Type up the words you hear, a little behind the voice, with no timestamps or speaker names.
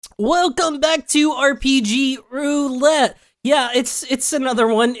Welcome back to RPG Roulette. Yeah, it's another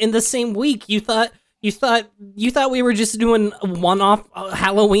one in the same week. You thought we were just doing a one-off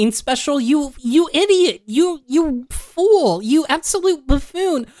Halloween special? You idiot! You fool! You absolute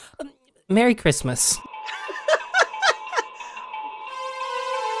buffoon! Merry Christmas.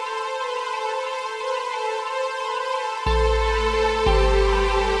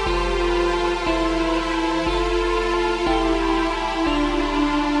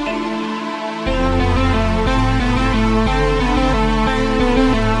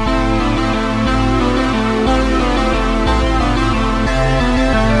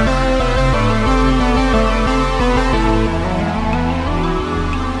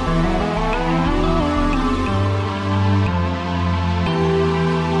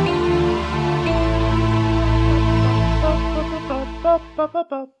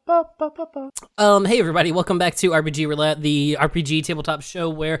 Hey everybody, welcome back to RPG Roulette, the RPG tabletop show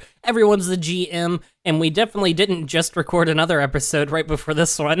where everyone's the GM, and we definitely didn't just record another episode right before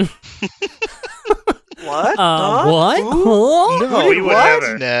this one. What? What? No, we would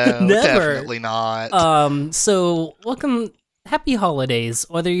never. No, Never. definitely not. So welcome, happy holidays.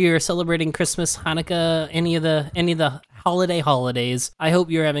 Whether you're celebrating Christmas, Hanukkah, any of the holidays, I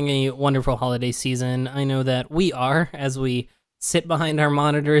hope you're having a wonderful holiday season. I know that we are, as we sit behind our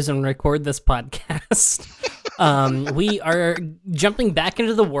monitors and record this podcast. We are jumping back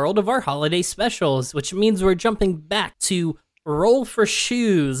into the world of our holiday specials, which means we're jumping back to Roll for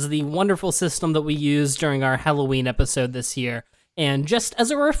Shoes, the wonderful system that we used during our Halloween episode this year. And just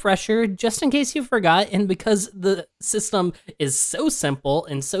as a refresher, just in case you forgot, and because the system is so simple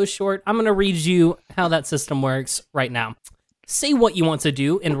and so short, I'm going to read you how that system works right now. Say what you want to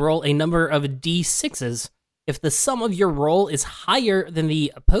do and roll a number of d6s. If the sum of your roll is higher than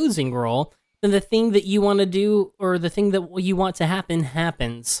the opposing roll, then the thing that you want to do or the thing that you want to happen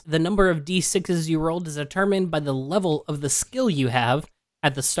happens. The number of d6s you rolled is determined by the level of the skill you have.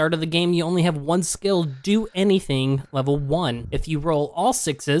 At the start of the game, you only have one skill, Do Anything, level 1. If you roll all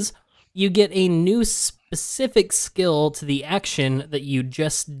sixes, you get a new specific skill to the action that you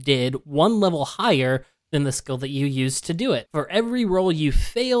just did, one level higher than the skill that you used to do it. For every roll you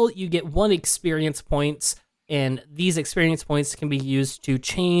fail, you get 1 experience points, and these experience points can be used to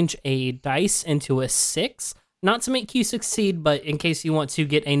change a dice into a 6, not to make you succeed, but in case you want to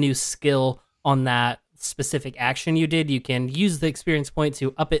get a new skill on that specific action you did, you can use the experience point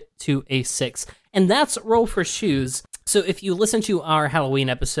to up it to a 6. And that's Roll for Shoes. So if you listen to our Halloween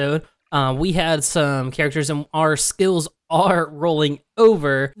episode, we had some characters and our skills are rolling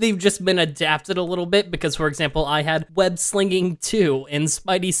over. They've just been adapted a little bit because, for example, I had Web Slinging 2 and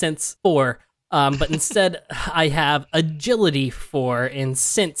Spidey Sense 4. But instead, I have Agility 4 and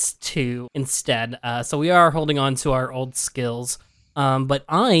Sense 2 instead. So we are holding on to our old skills. But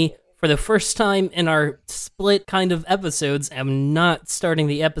I, for the first time in our split kind of episodes, am not starting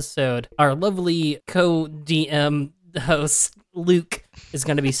the episode. Our lovely co-DM host, Luke, is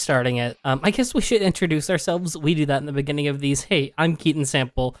going to be starting it. I guess we should introduce ourselves. We do that in the beginning of these. Hey, I'm Keaton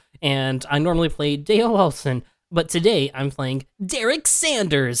Sample, and I normally play Dale Olsen. But today, I'm playing Derek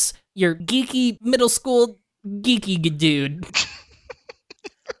Sanders, your geeky middle school geeky dude.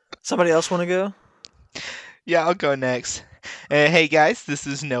 Somebody else want to go? Yeah, I'll go next. Hey guys, this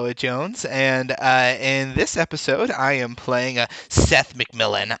is Noah Jones, and in this episode, I am playing Seth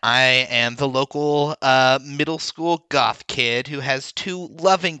McMillan. I am the local middle school goth kid who has 2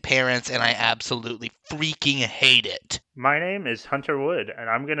 loving parents, and I absolutely freaking hate it. My name is Hunter Wood, and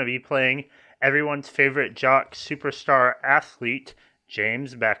I'm going to be playing everyone's favorite jock superstar athlete,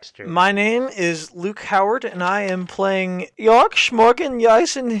 James Baxter. My name is Luke Howard, and I am playing York Schmorgen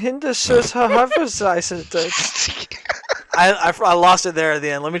Jeisen Hindersers I lost it there at the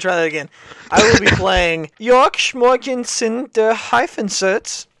end. Let me try that again. I will be playing York Schmorgensen der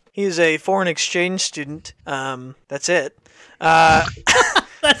Heifenserts. He is a foreign exchange student. That's it.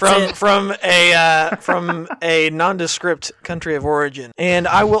 From a nondescript country of origin, and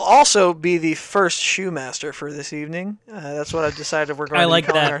I will also be the first shoemaster for this evening. That's what I've decided we're going to be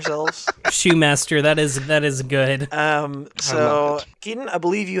calling ourselves. Shoemaster, that is good. So Keaton, I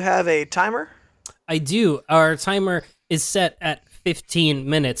believe you have a timer. I do. Our timer is set at 15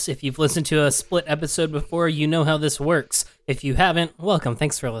 minutes. If you've listened to a split episode before, you know how this works. If you haven't, welcome.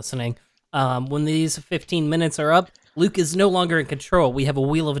 Thanks for listening. When these 15 minutes are up, Luke is no longer in control. We have a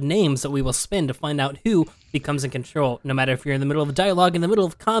wheel of names that we will spin to find out who becomes in control. No matter if you're in the middle of a dialogue, in the middle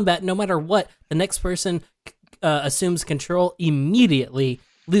of combat, no matter what, the next person assumes control immediately.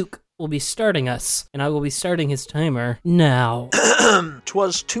 Luke will be starting us, and I will be starting his timer now.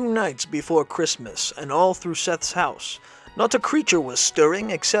 'Twas 2 nights before Christmas, and all through Seth's house Not a creature was stirring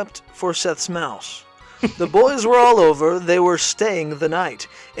except for Seth's mouse. The boys were all over, they were staying the night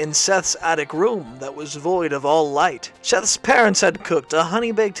in Seth's attic room that was void of all light. Seth's parents had cooked a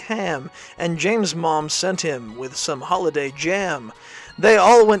honey-baked ham, and James' mom sent him with some holiday jam. They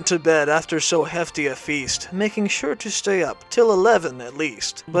all went to bed after so hefty a feast, making sure to stay up till 11 at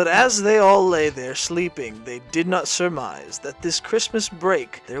least. But as they all lay there sleeping, they did not surmise that this Christmas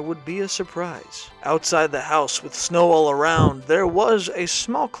break there would be a surprise. Outside the house, with snow all around, there was a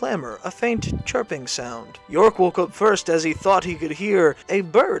small clamor, a faint chirping sound. York woke up first as he thought he could hear a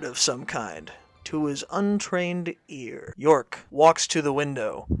bird of some kind. To his untrained ear, York walks to the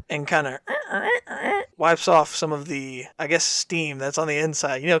window and kind of wipes off some of the, I guess, steam that's on the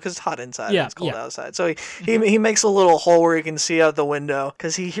inside, because it's hot inside and it's cold outside. So he makes a little hole where he can see out the window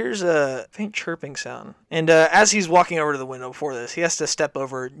because he hears a faint chirping sound. And as he's walking over to the window before this, he has to step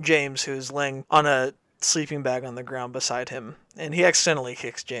over James, who's laying on a sleeping bag on the ground beside him. And he accidentally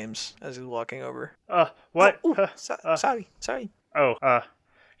kicks James as he's walking over. What? Sorry.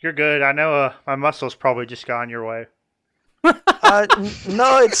 You're good. I know my muscles probably just got in your way.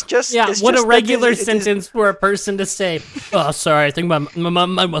 No, it's just... Yeah, it's what just a regular sentence for a person to say. Oh, sorry, I think my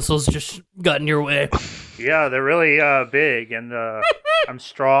muscles just got in your way. Yeah, they're really big, and I'm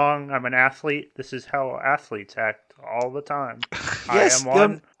strong. I'm an athlete. This is how athletes act all the time. Yes, I am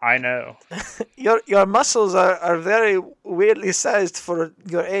one. I know. Your muscles are very weirdly sized for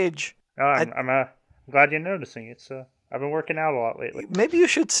your age. I'm glad you're noticing. I've been working out a lot lately. Maybe you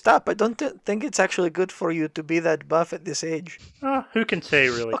should stop. I don't think it's actually good for you to be that buff at this age. Who can say,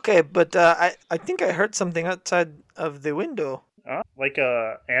 really? Okay, but I think I heard something outside of the window. Like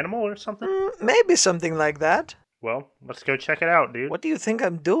a animal or something? Maybe something like that. Well, let's go check it out, dude. What do you think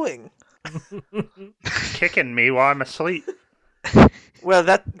I'm doing? Kicking me while I'm asleep. Well,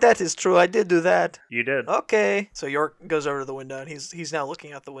 that is true. I did do that. You did. Okay. So York goes over to the window, and he's now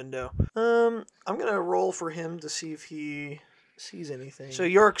looking out the window. I'm gonna roll for him to see if he sees anything. So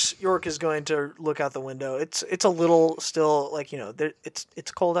York is going to look out the window. It's a little still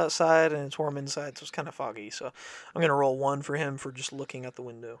it's cold outside and it's warm inside, so it's kind of foggy. So I'm gonna roll 1 for him for just looking out the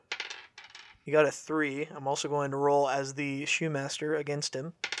window. He got a 3. I'm also going to roll as the shoemaster against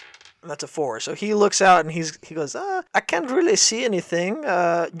him. And that's a 4. So he looks out and he goes, I can't really see anything.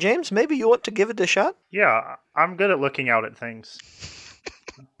 James, maybe you want to give it a shot? Yeah, I'm good at looking out at things.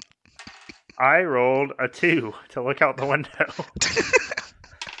 I rolled a 2 to look out the window.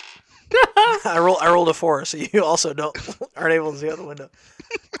 I rolled a 4, so you also aren't able to see out the window.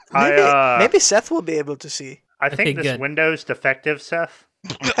 Maybe Seth will be able to see. I think this window's defective, Seth.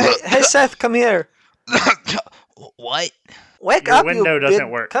 Hey, Seth, come here. What? Wake Your up, window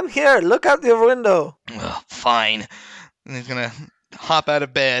doesn't work. Come here, look out your window. Fine. And he's gonna hop out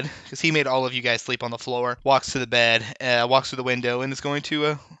of bed because he made all of you guys sleep on the floor. Walks to the bed, walks through the window, and is going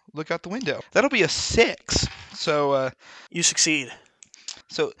to look out the window. That'll be a 6. So you succeed.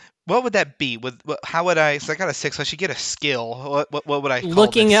 So what would that be? How would I? So I got a 6. So I should get a skill. What would I call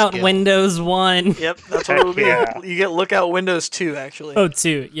Looking this out skill? windows 1. Yep, that's what it would be. Yeah. You get lookout windows 2, actually. Oh,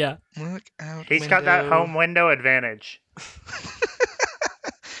 2, yeah. Look out. He's got that home window advantage.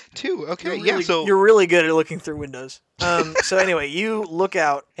 2. Okay, So you're really good at looking through windows. So anyway, you look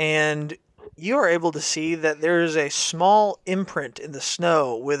out and you are able to see that there is a small imprint in the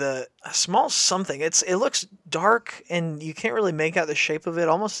snow with a small something. It looks dark and you can't really make out the shape of it,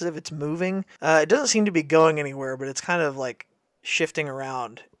 almost as if it's moving. It doesn't seem to be going anywhere, but it's kind of like shifting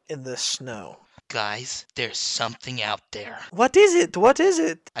around in the snow. Guys, there's something out there. What is it? What is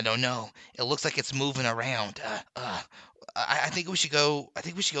it? I don't know. It looks like it's moving around. I think we should go. I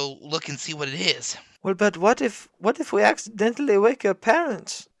think we should go look and see what it is. Well, but what if we accidentally wake your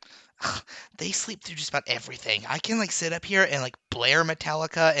parents? They sleep through just about everything. I can sit up here and blare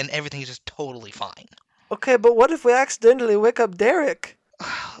Metallica and everything is just totally fine. Okay, but what if we accidentally wake up Derek?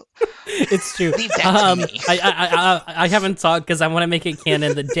 It's true. Leave that to me. I haven't talked because I want to make it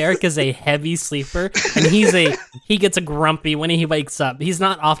canon that Derek is a heavy sleeper and he gets a grumpy when he wakes up. He's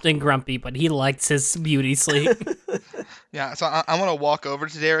not often grumpy, but he likes his beauty sleep. Yeah, so I want to walk over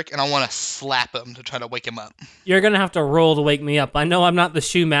to Derek and I want to slap him to try to wake him up. You're gonna have to roll to wake me up. I know I'm not the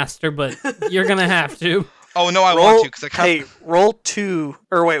shoemaster, but you're gonna have to. Oh no, I want to because roll 2.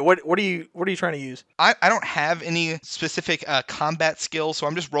 Or wait, what are you trying to use? I don't have any specific combat skills, so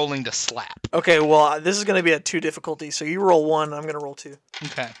I'm just rolling to slap. Okay, well this is going to be a 2 difficulty, so you roll 1. I'm going to roll 2.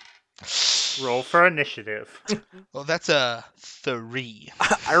 Okay. Roll for initiative. Well, that's a 3.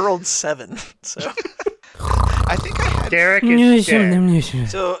 I rolled 7, so. I think I had. Derek is dead.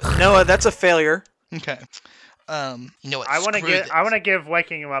 So Noah, that's a failure. Okay. You know what? I want to give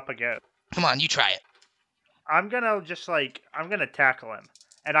waking him up a go. Come on, you try it. I'm gonna tackle him,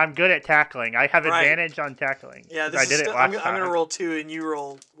 and I'm good at tackling. I have Right. advantage on tackling. Yeah, 'cause this I is did it still, last I'm time. gonna roll 2, and you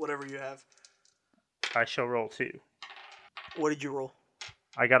roll whatever you have. I shall roll 2. What did you roll?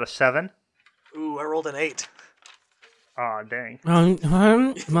 I got a 7. Ooh, I rolled an 8. Aw, dang.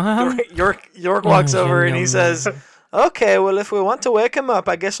 Mom. York walks Oh, over yum, and he yum. says, "Okay, well, if we want to wake him up,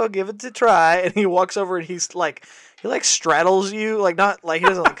 I guess I'll give it a try." And he walks over and he straddles you, like not like he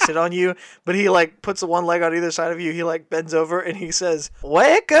doesn't like sit on you, but he like puts one leg on either side of you. He like bends over and he says,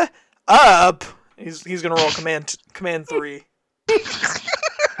 "Wake up." He's gonna roll command 3.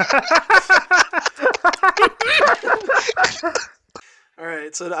 All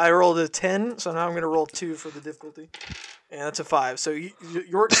right, so I rolled a 10, so now I'm gonna roll 2 for the difficulty, and that's a 5. So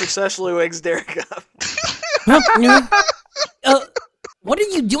York successfully wakes Derek up. What are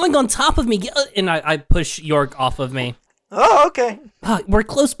you doing on top of me? And I push York off of me. Oh, okay. We're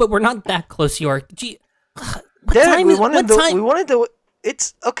close, but we're not that close, York. Gee, what Derek, time we is- wanted what to. time- We wanted to.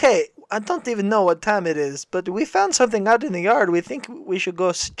 It's okay. I don't even know what time it is, but we found something out in the yard. We think we should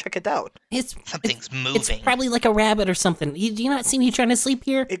go check it out. Something's It's moving. probably like a rabbit or something. Do you not see me trying to sleep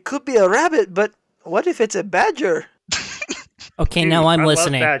here? It could be a rabbit, but what if it's a badger? Okay, Dude, now I'm I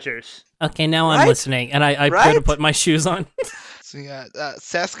listening. love badgers. Okay, now I'm Right? listening, and I go to Right? put my shoes on. So yeah,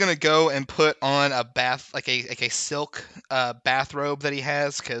 Seth's gonna go and put on a like a silk bathrobe that he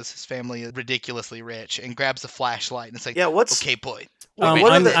has because his family is ridiculously rich, and grabs a flashlight and it's like, Yeah, what's- okay, boy. What are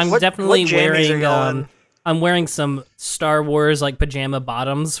I'm, the- I'm what definitely jammies are wearing you on? I'm wearing some Star Wars like pajama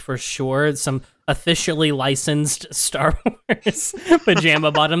bottoms for sure. Some officially licensed Star Wars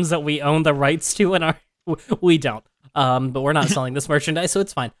pajama bottoms that we own the rights to, and we don't. But we're not selling this merchandise, so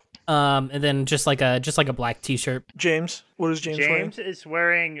it's fine. And then just like a black T-shirt. James? What is James wearing? James is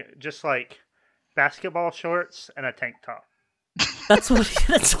wearing just like basketball shorts and a tank top. That's what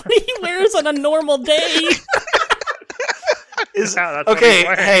he wears on a normal day. Is Yeah, that's what okay. he's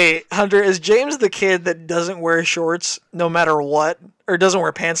wearing. Hey, Hunter, is James the kid that doesn't wear shorts no matter what, or doesn't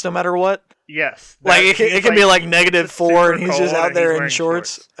wear pants no matter what? Yes. Like that- it he's, can be like it's -4, super and he's just cold out and there he's in wearing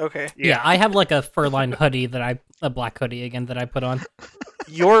shorts. Okay. Yeah, I have like a fur-lined hoodie a black hoodie again that I put on.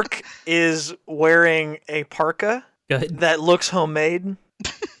 York is wearing a parka Good. that looks homemade.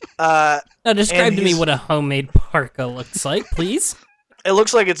 Now describe And to me he's- what a homemade parka looks like, please. It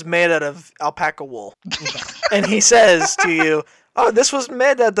looks like it's made out of alpaca wool. And he says to you, "Oh, this was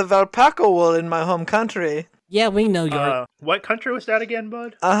made out of alpaca wool in my home country." Yeah, we know York. What country was that again,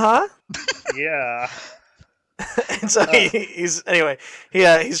 bud? Uh Yeah. huh. And so he's anyway.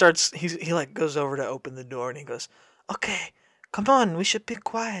 He starts. He like goes over to open the door, and he goes, "Okay, come on, we should be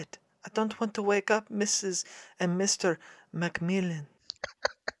quiet. I don't want to wake up Mrs. and Mr. Macmillan."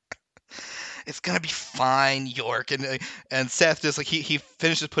 It's gonna be fine, York. And Seth just like he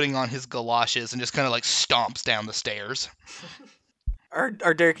finishes putting on his galoshes and just kind of like stomps down the stairs. Are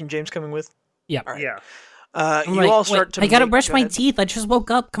Derek and James coming with? Yeah. All right. Yeah. I'm You like, all start wait, to. I gotta make- brush go my ahead. teeth. I just woke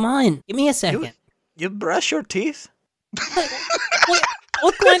up. Come on, give me a second. You brush your teeth?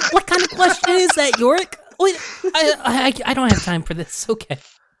 What kind of question is that, York? Wait, I don't have time for this. Okay.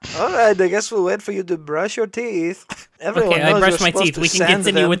 All right, I guess we'll wait for you to brush your teeth. Everyone Okay, knows I brushed you're my supposed teeth. to We can sand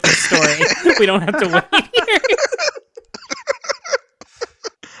continue them. with the story. We don't have to wait here.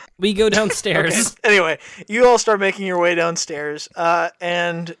 We go downstairs. Okay. Anyway, you all start making your way downstairs,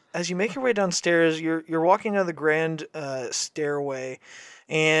 and as you make your way downstairs, you're walking down the grand stairway,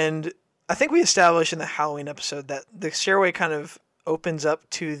 and I think we established in the Halloween episode that the stairway kind of opens up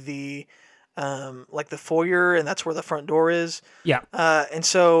to the like the foyer, and that's where the front door is. Yeah. And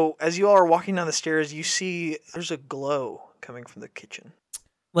so as you all are walking down the stairs, you see there's a glow coming from the kitchen.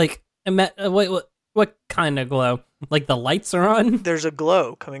 Like, wait, what kind of glow? Like the lights are on? There's a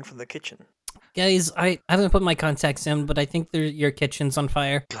glow coming from the kitchen. Guys, I haven't put my contacts in, but I think your kitchen's on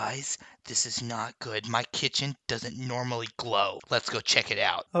fire. Guys, this is not good. My kitchen doesn't normally glow. Let's go check it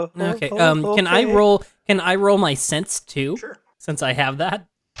out. Okay. Can I roll? Can I roll my sense too? Sure. Since I have that.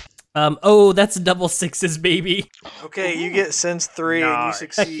 Oh, that's double sixes, baby. Okay, you get sense 3 and you Nice.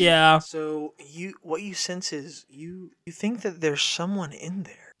 succeed. Yeah. So what you sense is you think that there's someone in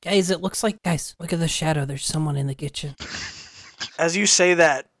there. Guys, it looks like look at the shadow. There's someone in the kitchen. As you say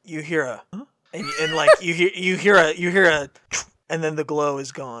that, you hear a huh? and like you hear a and then the glow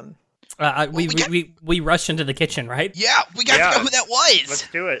is gone. We rush into the kitchen, right? Yeah, we got Yeah. to know who that was. Let's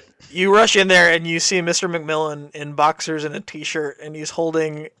do it. You rush in there and you see Mr. McMillan in boxers and a t-shirt, and he's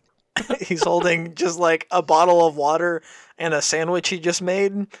holding just like a bottle of water and a sandwich he just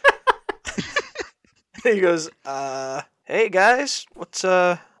made. He goes, "Hey guys, what's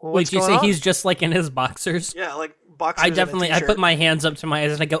Wait, you going say on?" he's just like in his boxers? Yeah, like boxers I and a definitely, I t-shirt. put my hands up to my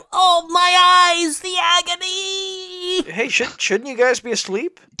eyes and I go, oh, my eyes, the agony! Hey, shouldn't you guys be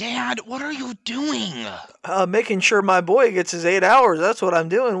asleep? Dad, what are you doing? Making sure my boy gets his 8 hours. That's what I'm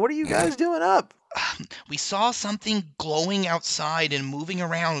doing. What are you guys doing up? We saw something glowing outside and moving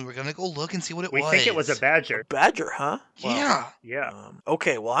around. We were going to go look and see what it We was. think it was a badger. Badger, huh? Yeah. Yeah.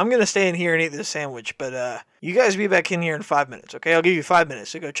 Okay, well, I'm going to stay in here and eat this sandwich, but you guys be back in here in 5 minutes, okay? I'll give you 5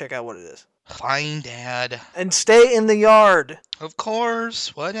 minutes to go check out what it is. Fine, Dad. And stay in the yard. Of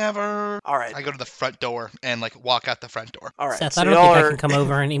course. Whatever. All right. I go to the front door and like walk out the front door. All right. Seth, so I don't y'all think I are- can come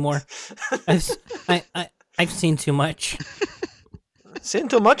over anymore. I've seen too much Seen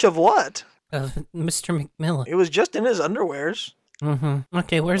too much of what? of Mr. McMillan. It was just in his underwears. Mm-hmm.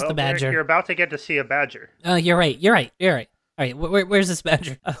 Okay, where's Well, the badger? You're about to get to see a badger. You're right. All right, where's this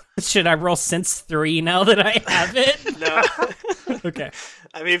badger? Should I roll sense 3 now that I have it? No. Okay.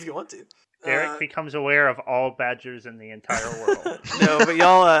 I mean, if you want to. Derek becomes aware of all badgers in the entire world. No, but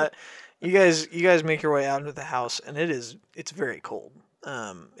y'all, you guys make your way out into the house, and it's very cold.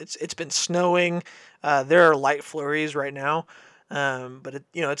 It's been snowing. There are light flurries right now, but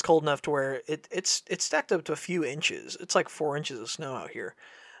it's cold enough to where it's stacked up to a few inches. It's like 4 inches of snow out here.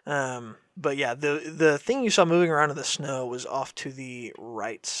 But yeah, the thing you saw moving around in the snow was off to the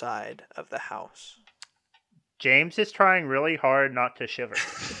right side of the house. James is trying really hard not to shiver.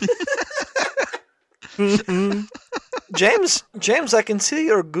 James, I can see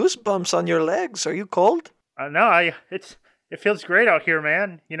your goosebumps on your legs. Are you cold? No, it feels great out here,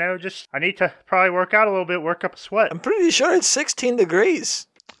 man. Just I need to probably work out a little bit, work up a sweat. I'm pretty sure it's 16 degrees.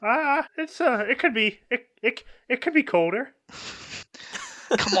 It could be it could be colder.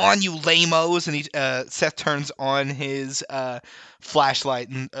 Come on, you lamos! And Seth turns on his flashlight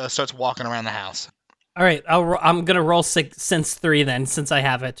and starts walking around the house. All right, I'm gonna roll sense 3 then, since I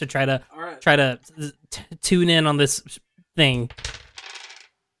have it, to try to tune in on this thing.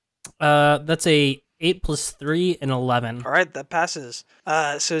 That's a 8 plus 3 and 11. All right, that passes.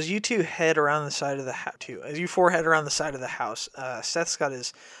 So as you two head around the side of the house, as you four head around the side of the house, Seth's got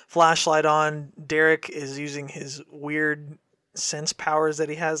his flashlight on. Derek is using his weird sense powers that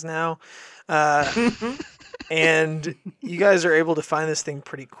he has now, and you guys are able to find this thing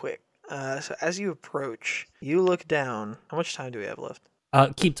pretty quick. So as you approach, you look down. How much time do we have left?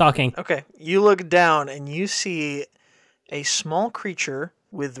 Keep talking. Okay, you look down and you see a small creature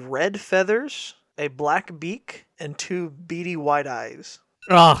with red feathers, a black beak, and 2 beady white eyes.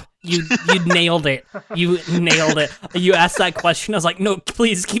 Oh, you nailed it. You nailed it. You asked that question. I was like, no,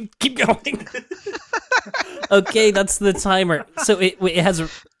 please keep going. Okay, that's the timer. So it has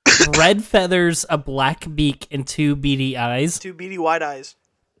red feathers, a black beak, and 2 beady eyes. 2 beady white eyes.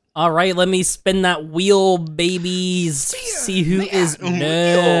 All right, let me spin that wheel, babies. See who is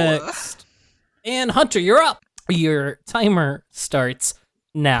next. And Hunter, you're up. Your timer starts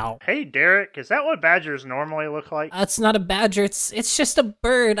now. Hey, Derek, is that what badgers normally look like? That's not a badger. It's just a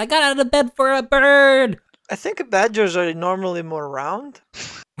bird. I got out of bed for a bird. I think badgers are normally more round.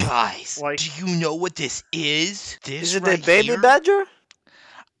 Guys, Like- do you know what this is? This Is it right a baby here? badger?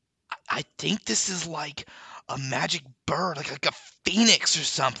 I think this is like a magic bird, like a phoenix or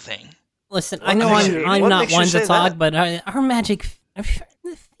something. Listen, What I know makes you- I'm what not makes you one to say talk, that? but our magic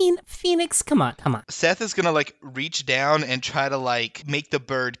Phoenix, come on. Seth is gonna like reach down and try to like make the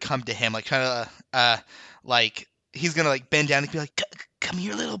bird come to him, like try to like he's gonna like bend down and be like, "Come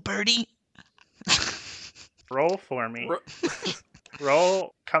here, little birdie." Roll for me.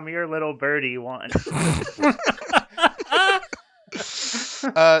 Roll, come here, little birdie, 1.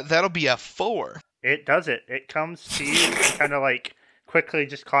 That'll be a 4. It does it. It comes to you and kind of like quickly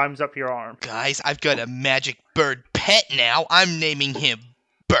just climbs up your arm. Guys, I've got a magic bird pet now. I'm naming him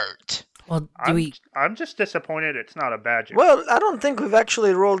Bert. Well, I'm just disappointed it's not a badger. Well, I don't think we've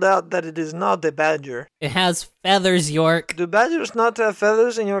actually rolled out that it is not a badger. It has feathers, York. Do badgers not have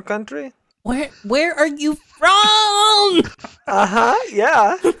feathers in your country? Where are you from? Uh-huh,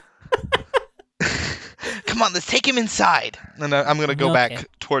 yeah. Come on, let's take him inside. And I'm gonna go Okay. back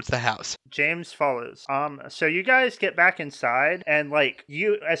towards the house. James follows. So you guys get back inside, and like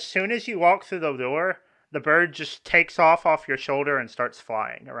as soon as you walk through the door, the bird just takes off your shoulder and starts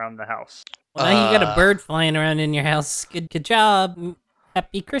flying around the house. Well, now you got a bird flying around in your house. Good job.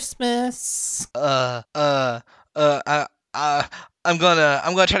 Happy Christmas. I'm gonna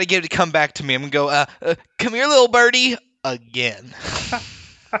try to get it to come back to me. I'm gonna go, come here, little birdie, again.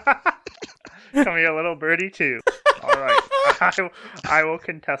 Come here, little birdie, too. All right. I will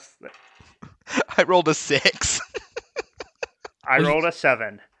contest it. I rolled a 6. I rolled a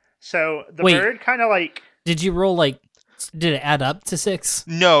 7. So the Wait. bird kind of like... Did you roll like Did it add up to 6?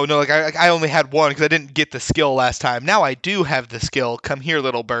 No, like I only had 1 because I didn't get the skill last time. Now I do have the skill. Come here,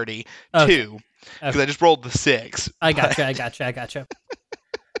 little birdie. Okay. 2, because I just rolled the 6. I gotcha.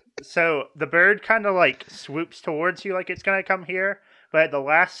 So the bird kind of like swoops towards you like it's going to come here, but at the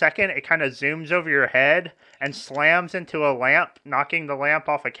last second, it kind of zooms over your head and slams into a lamp, knocking the lamp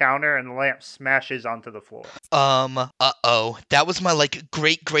off a counter, and the lamp smashes onto the floor. Uh-oh. That was my, like,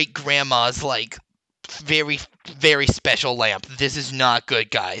 great-great-grandma's, like, very, very special lamp. This is not good,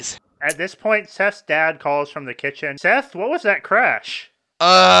 guys. At this point, Seth's dad calls from the kitchen. Seth, what was that crash?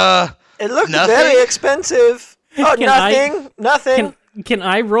 It looked Nothing? very expensive. Oh, nothing. Can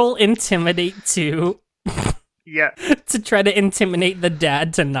I roll intimidate too? Yeah. To try to intimidate the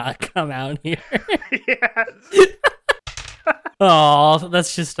dad to not come out here. Yes. Oh,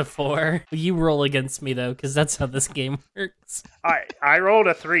 that's just a 4. You roll against me though, because that's how this game works. I rolled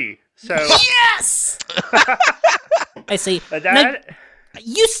a 3. So Yes! I say, the "Now, dad.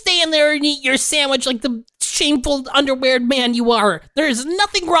 you stay in there and eat your sandwich like the shameful underwear man you are. There's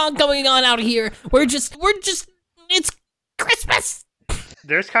nothing wrong going on out here. We're just, it's Christmas.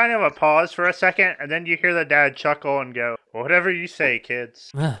 There's kind of a pause for a second, and then you hear the dad chuckle and go, "Whatever you say,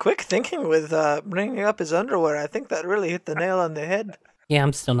 kids." Quick thinking with bringing up his underwear. I think that really hit the nail on the head. Yeah,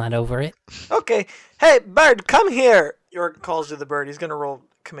 I'm still not over it. Okay. Hey, bird, come here. York calls to the bird. He's going to roll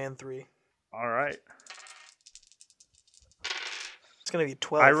command 3. All right. It's going to be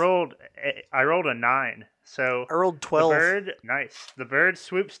 12. I rolled a 9. So I rolled 12. The bird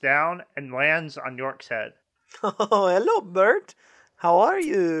swoops down and lands on York's head. Oh, hello, bird. How are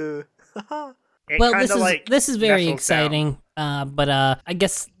you? It Well, kinda, this is very nestles exciting. But I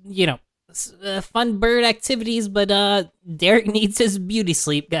guess fun bird activities. But Derek needs his beauty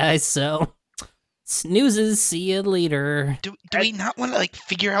sleep, guys. So snoozes. See you later. Do we not want to, like,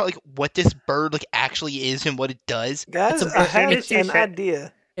 figure out, like, what this bird, like, actually is and what it does? Guys, It's a I have bird. an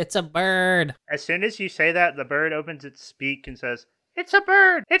idea. It's a bird. As soon as you say that, the bird opens its beak and says, "It's a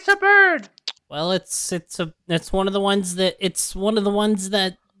bird! It's a bird!" Well, it's one of the ones that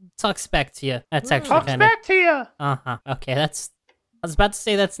talks back to you. That's actually Talks kind of back to you. Okay. I was about to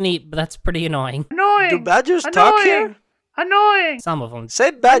say that's neat, but that's pretty annoying. Annoying. Do badgers talk here? Annoying. Some of them.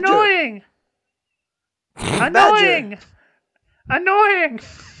 Say badger. Annoying. Badger. Annoying.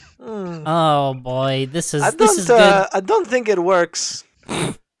 Oh boy, this is good. I don't think it works.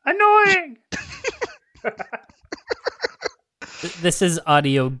 Annoying. This is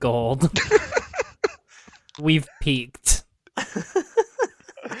audio gold. We've peaked.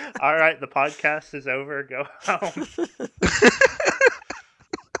 All right, the podcast is over. Go home.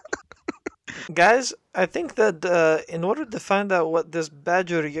 Guys, I think that in order to find out what this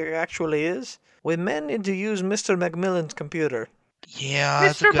badger actually is, we may need to use Mr. Macmillan's computer. Yeah,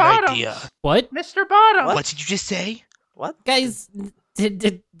 that's a Mr. good Bottoms. idea. What? Mr. Bottom. What did you just say? What? Guys,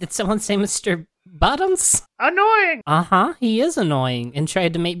 did someone say Mr. Bottoms? Annoying. He is annoying and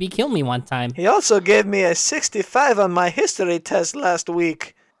tried to make me kill me one time. He also gave me a 65 on my history test last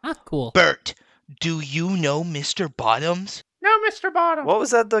week. Cool. Bert, do you know Mr. Bottoms? No, Mr. Bottom. What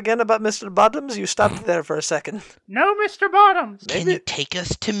was that again about Mr. Bottoms? You stopped there for a second. No, Mr. Bottoms. Can you take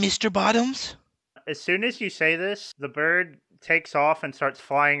us to Mr. Bottoms? As soon as you say this, the bird takes off and starts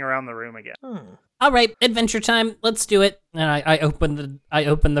flying around the room again. All right, adventure time. Let's do it. And I open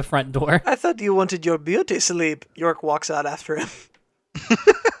the front door. I thought you wanted your beauty sleep. York walks out after him.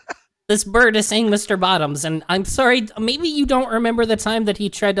 This bird is saying Mr. Bottoms, and I'm sorry, maybe you don't remember the time that he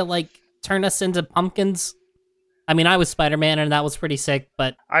tried to, like, turn us into pumpkins? I mean, I was Spider-Man, and that was pretty sick,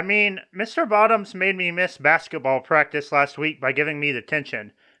 but... I mean, Mr. Bottoms made me miss basketball practice last week by giving me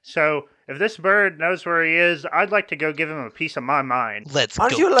detention. So, if this bird knows where he is, I'd like to go give him a piece of my mind. Let's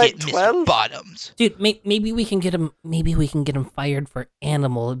Aren't go you, like, get 12? Mr. Bottoms. Dude, maybe we can get him fired for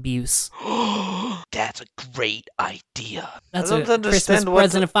animal abuse. That's a great idea. That's I a don't Christmas understand what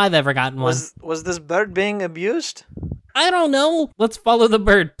present if I've ever gotten one. Was this bird being abused? I don't know. Let's follow the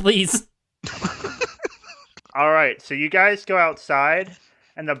bird, please. All right, so you guys go outside,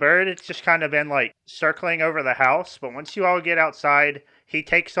 and the bird has just kind of been, like, circling over the house, but once you all get outside, he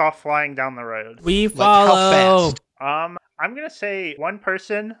takes off flying down the road. We Like, how follow. fast? I'm gonna say one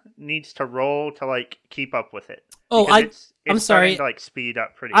person needs to roll to, like, keep up with it. Oh, Because I'm it's starting sorry. to, like, speed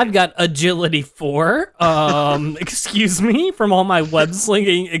up pretty I've good. got agility 4. Excuse me, from all my web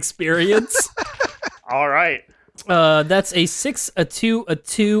slinging experience. All right. That's a 6, a 2, a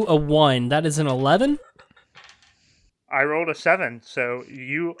 2, a 1. That is an 11. I rolled a 7, so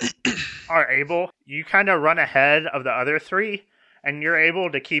you you kind of run ahead of the other 3, and you're able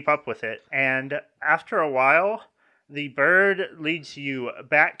to keep up with it. And after a while, the bird leads you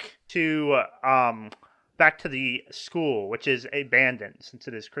back to back to the school, which is abandoned since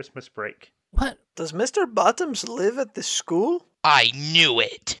it is Christmas break. What? Does Mr. Bottoms live at the school? I knew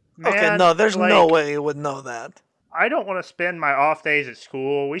it. Okay, Man, no, there's like, no way he would know that. I don't want to spend my off days at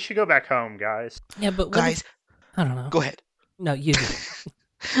school. We should go back home, guys. Yeah, but what Guys, I don't know. go ahead. No, you do.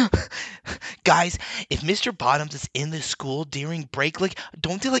 Guys, if Mr. Bottoms is in the school during break, like,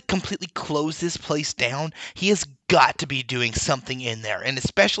 don't they, like, completely close this place down? He has got to be doing something in there. And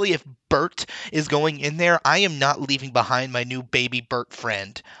especially if Bert is going in there, I am not leaving behind my new baby Bert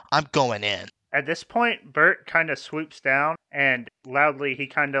friend. I'm going in. At this point, Bert kind of swoops down and loudly he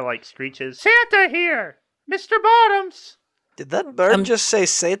kind of like screeches, "Santa here! Mr. Bottoms!" Did that bird just say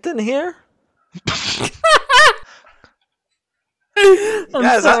Satan here?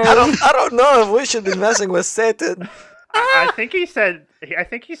 Guys, I don't know if we should be messing with Satan. I think he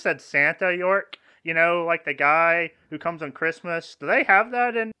said Santa, York. You know, like the guy who comes on Christmas. Do they have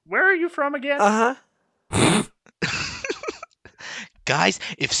that? And where are you from again? Uh-huh. Guys,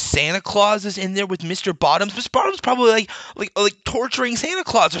 if Santa Claus is in there with Mr. Bottoms, Mr. Bottoms is probably like torturing Santa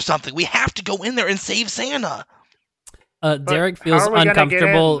Claus or something. We have to go in there and save Santa. Derek feels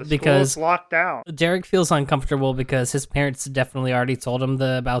uncomfortable because locked down. Derek feels uncomfortable because his parents definitely already told him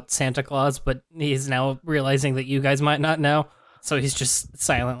about Santa Claus, but he's now realizing that you guys might not know. So he's just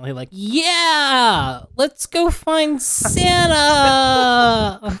silently like, "Yeah, let's go find Santa."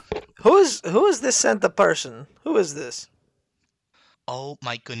 Who is this Santa person? Who is this? Oh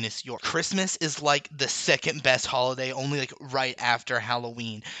my goodness, your Christmas is like the second best holiday, only like right after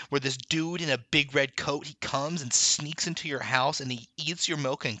Halloween, where this dude in a big red coat, he comes and sneaks into your house and he eats your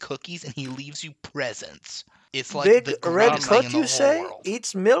milk and cookies and he leaves you presents. It's like Big the red greatest thing coat, in the you whole say? world.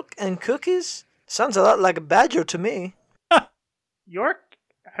 Eats milk and cookies? Sounds a lot like a badger to me. York,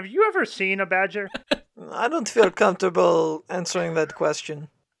 have you ever seen a badger? I don't feel comfortable answering that question.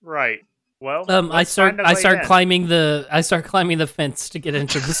 Right. Well, I let's start find a way in. climbing the fence to get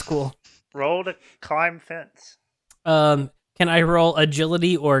into the school. Roll to climb fence. Can I roll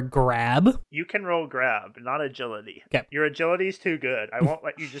agility or grab? You can roll grab, not agility. 'Kay. Your agility's too good. I won't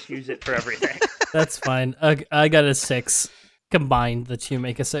let you just use it for everything. That's fine. I got a 6. Combined, the two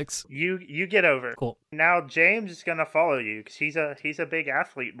make a 6. You get over. Cool. Now James is gonna follow you because he's a big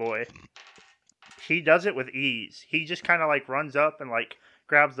athlete boy. He does it with ease. He just kind of like runs up and like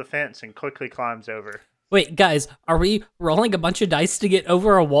grabs the fence and quickly climbs over. Wait, guys, are we rolling a bunch of dice to get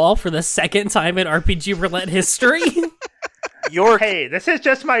over a wall for the second time in RPG Roulette history? York, Hey, this is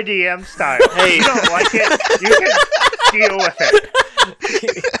just my DM style. Hey. You don't like it, you can deal with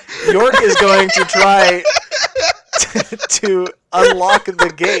it. York is going to try to unlock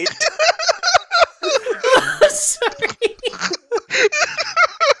the gate. Sorry.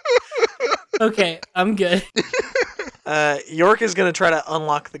 Okay, I'm good. York is going to try to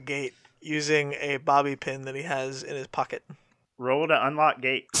unlock the gate using a bobby pin that he has in his pocket. Roll to unlock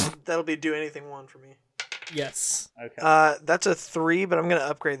gate. That'll be do anything one for me. Yes. Okay. That's a 3, but I'm going to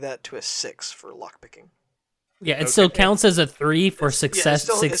upgrade that to a 6 for lockpicking. Yeah, it still counts as a 3 for success, it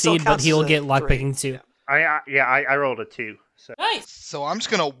still succeed, but counts he'll as a get 3. lockpicking too. I rolled a 2. So Nice. So I'm just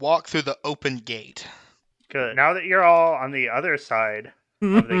gonna walk through the open gate. good. Now that you're all on the other side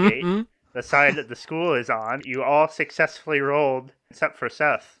of the gate, the side that the school is on, you all successfully rolled, except for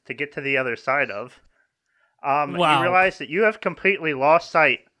Seth, to get to the other side of. Wow. You realize that you have completely lost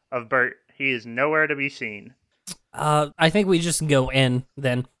sight of Bert. He is nowhere to be seen. I think we just go in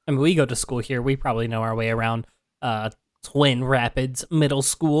then. I mean, we go to school here. We probably know our way around Twin Rapids Middle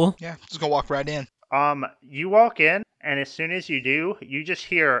School. Yeah, just gonna walk right in. You walk in, and as soon as you do, you just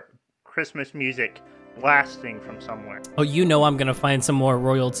hear Christmas music blasting from somewhere. Oh, you know I'm gonna find some more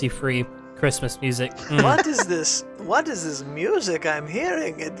royalty-free Christmas music. Mm. What is this? What is this music I'm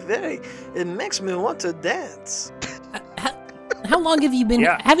hearing? It makes me want to dance. How long have you been?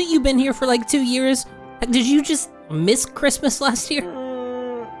 Yeah. Haven't you been here for like 2 years? Did you just miss Christmas last year?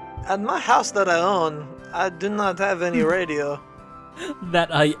 At my house that I own, I do not have any radio.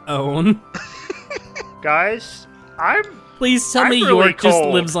 That I own. Guys, Please tell I'm me really York just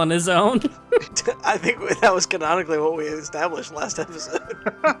cold. lives on his own. I think that was canonically what we established last episode.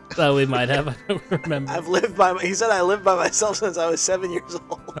 Oh, we might have. I don't remember. He said I lived by myself since I was 7 years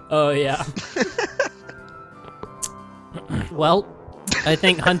old. Oh, yeah. Well, I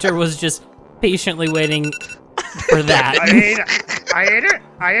think Hunter was just patiently waiting for that. I mean,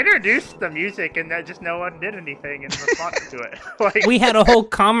 I introduced the music, and that just no one did anything in response to it. Like, We had a whole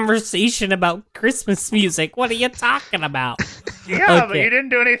conversation about Christmas music. What are you talking about? yeah, but Okay. you didn't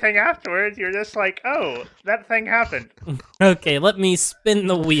do anything afterwards. You're just like, oh, that thing happened. Okay, let me spin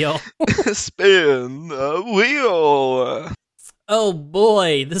the wheel. Spin the wheel. Oh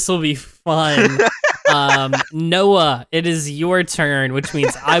boy, this will be fun. Noah, it is your turn, which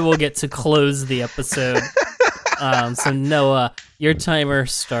means I will get to close the episode. So Noah, your timer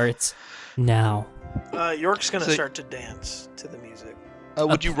starts now. York's gonna So- start to dance to the music.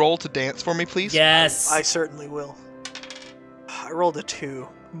 Would you roll to dance for me, please? Yes. I certainly will. I rolled a 2,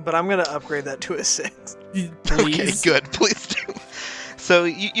 but I'm gonna upgrade that to a 6. Okay, Please. good. Please do. So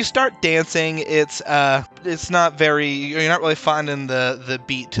you start dancing. It's not very. You're not really finding the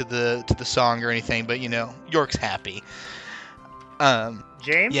beat to the song or anything, but York's happy.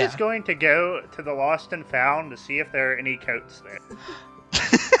 James Yeah. is going to go to the Lost and Found to see if there are any coats there.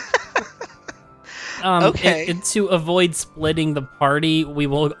 Okay. And to avoid splitting the party, we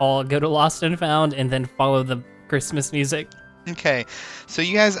will all go to Lost and Found and then follow the Christmas music. Okay, so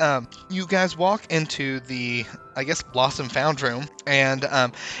you guys walk into the, I guess, Lost and Found room, and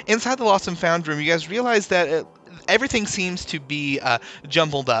inside the Lost and Found room, you guys realize that everything seems to be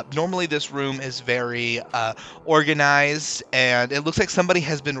jumbled up. Normally, this room is very organized, and it looks like somebody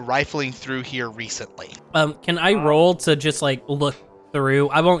has been rifling through here recently. Can I roll to just like look through?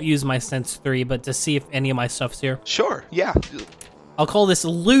 I won't use my sense 3, but to see if any of my stuff's here. Sure, yeah. I'll call this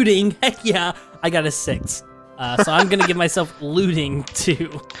looting. Heck yeah, I got a 6. So I'm gonna give myself looting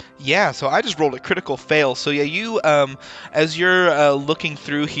 2. Yeah, so I just rolled a critical fail. So yeah, you, as you're looking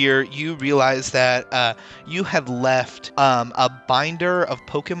through here, you realize that you had left a binder of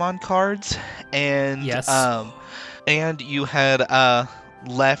Pokemon cards, and Yes. And you had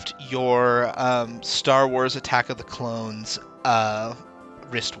left your Star Wars Attack of the Clones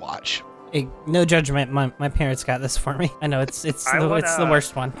wristwatch. Hey, no judgment. My parents got this for me. I know it's the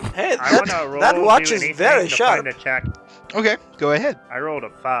worst one. Hey, I want to roll that watch do is anything very to sharp. find a check. Okay, go ahead. I rolled a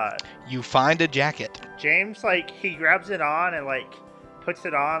 5. You find a jacket. James, he grabs it on and, puts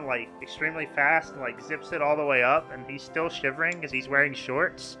it on, extremely fast and, zips it all the way up. And he's still shivering because he's wearing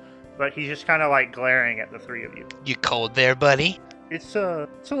shorts. But he's just kind of, glaring at the three of you. You cold there, buddy? It's a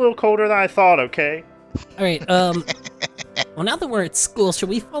little colder than I thought, okay? All right. Well, now that we're at school, should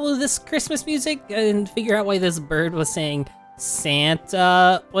we follow this Christmas music and figure out why this bird was saying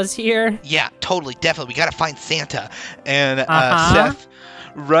Santa was here? Yeah, totally, definitely. We gotta find Santa. And Uh-huh. Seth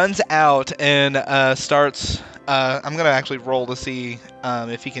runs out and starts. I'm gonna actually roll to see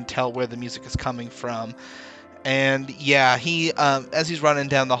if he can tell where the music is coming from. And yeah, he as he's running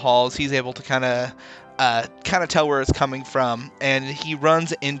down the halls, he's able to kind of tell where it's coming from, and he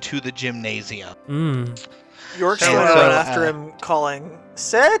runs into the gymnasium. York's So, gonna so, run after him, calling,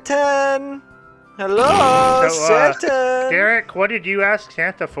 Satan! Hello, So, Satan! Derek, what did you ask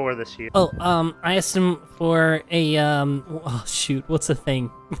Santa for this year? Oh, I asked him for a oh shoot, what's the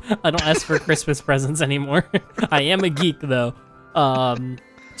thing? I don't ask for Christmas presents anymore. I am a geek though.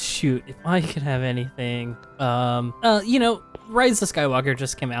 Shoot, if I could have anything. Rise of Skywalker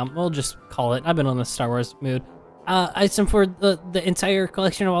just came out. We'll just call it. I've been on the Star Wars mood. I asked him for the entire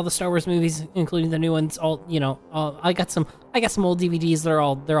collection of all the Star Wars movies, including the new ones. I got some old DVDs. They're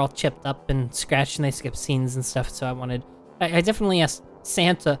all chipped up and scratched, and they skip scenes and stuff. So I definitely asked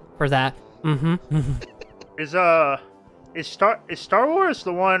Santa for that. Is Star Wars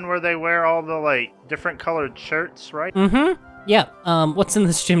the one where they wear all the different colored shirts, right? Yeah. What's in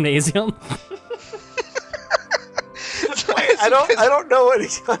this gymnasium? I don't know what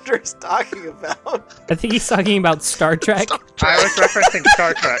Hunter is talking about. I think he's talking about Star Trek. I was referencing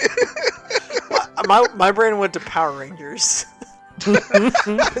Star Trek. My brain went to Power Rangers.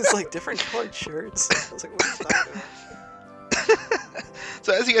 It's different colored shirts. I was like, what are you talking about?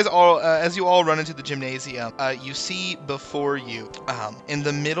 So as you all run into the gymnasium, you see before you, in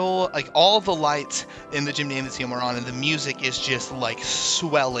the middle, all the lights in the gymnasium are on, and the music is just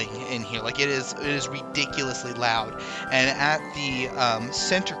swelling in here. It is ridiculously loud. And at the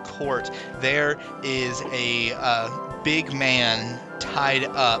center court, there is a big man tied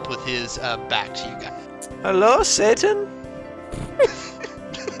up with his back to you guys. Hello, Satan?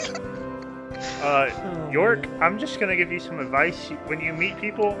 York, I'm just gonna give you some advice. When you meet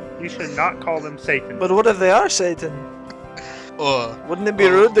people, you should not call them Satan. But what if they are Satan? Wouldn't it be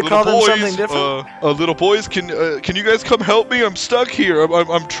rude to little call them boys, something different? Little boys, can you guys come help me? I'm stuck here.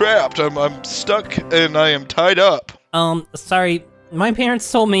 I'm trapped. I'm stuck and I am tied up. Sorry. My parents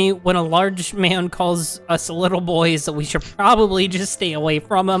told me when a large man calls us little boys that we should probably just stay away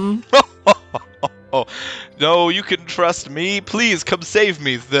from him. Oh, no, you can trust me. Please come save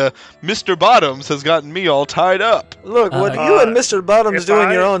me. The Mr. Bottoms has gotten me all tied up. Look, what you and Mr. Bottoms if do in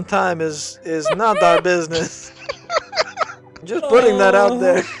I- your own time is not our business. Just putting that out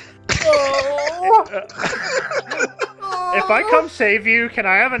there. If I come save you, can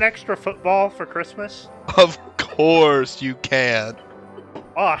I have an extra football for Christmas? Of course you can.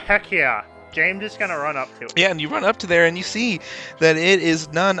 Oh, heck yeah. James is gonna run up to it. Yeah, and you run up to there and you see that it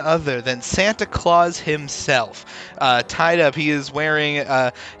is none other than Santa Claus himself. Tied up, he is wearing,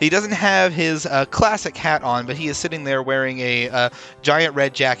 he doesn't have his classic hat on, but he is sitting there wearing a giant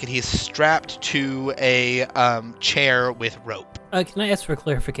red jacket. He is strapped to a chair with rope. Can I ask for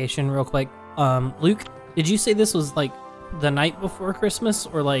clarification real quick? Luke, did you say this was like the night before Christmas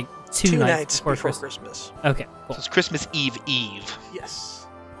or like two nights before Christmas? Okay, cool. So it's Christmas Eve. Yes.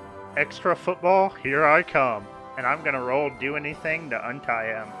 Extra football, here I come. And I'm gonna roll do anything to untie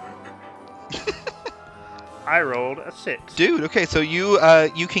him. I rolled a 6. Dude, okay, so you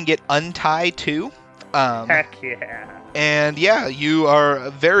can get untied too. Heck yeah. And yeah, you are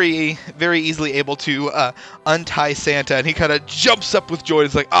very, very easily able to untie Santa, and he kind of jumps up with joy.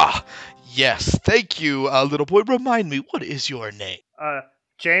 He's like, yes, thank you, little boy. Remind me, what is your name?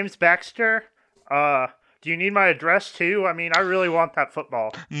 James Baxter, do you need my address too? I mean, I really want that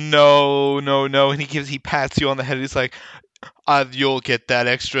football. No. And he pats you on the head. He's like, you'll get that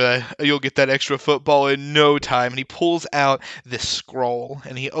extra football in no time. And he pulls out this scroll,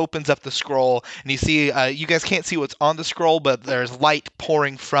 and he opens up the scroll, and you see, you guys can't see what's on the scroll, but there's light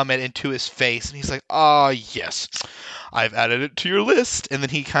pouring from it into his face. And he's like, yes, I've added it to your list. And then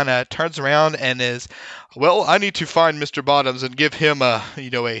he kind of turns around and is, well, I need to find Mr. Bottoms and give him a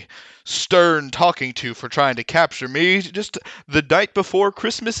stern talking to for trying to capture me just the night before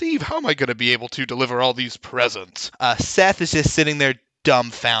Christmas Eve. How am I going to be able to deliver all these presents? Seth is just sitting there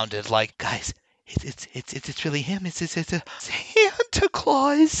dumbfounded, like, guys, it's really him. It's Santa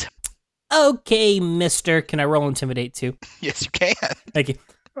Claus. Okay, mister. Can I roll intimidate too? Yes, you can. Thank you.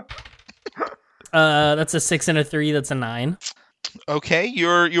 That's a 6 and a 3. That's a 9. Okay, you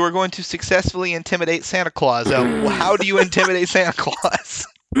are going to successfully intimidate Santa Claus. How do you intimidate Santa Claus?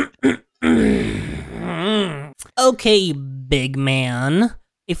 Okay, big man.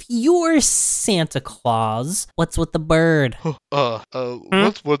 If you're Santa Claus, what's with the bird? What's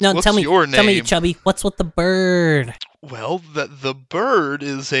Tell me, your name? Tell me, Chubby, what's with the bird? Well, the bird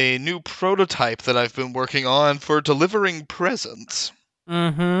is a new prototype that I've been working on for delivering presents.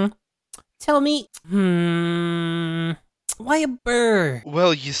 Mm-hmm. Tell me, why a bird?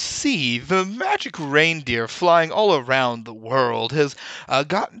 Well, you see, the magic reindeer flying all around the world has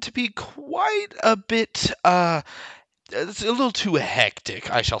gotten to be quite a bit, it's a little too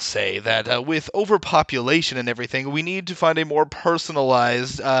hectic, I shall say, that with overpopulation and everything, we need to find a more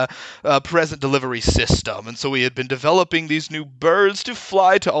personalized present delivery system. And so we had been developing these new birds to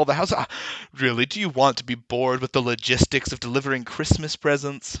fly to all the houses. Really, do you want to be bored with the logistics of delivering Christmas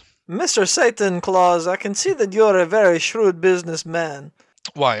presents? Mr. Satan Claus, I can see that you're a very shrewd businessman.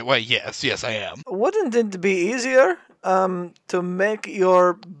 Why, yes, I am. Wouldn't it be easier to make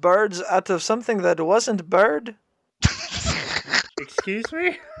your birds out of something that wasn't bird? Excuse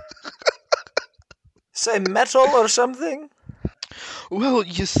me? Say metal or something? Well,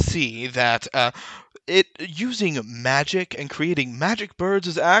 you see that using magic and creating magic birds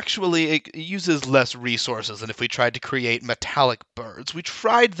is actually, it uses less resources than if we tried to create metallic birds. We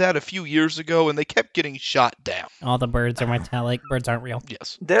tried that a few years ago and they kept getting shot down. All the birds are metallic. Birds aren't real.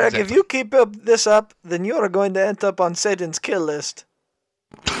 Yes. Derek, exactly. if you keep this up, then you're going to end up on Satan's kill list.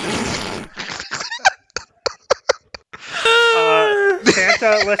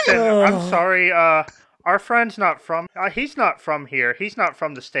 Santa, listen, I'm sorry, our friend's not from, he's not from here. He's not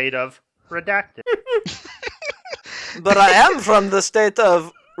from the state of Redacted. But I am from the state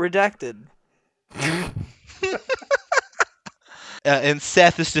of Redacted. And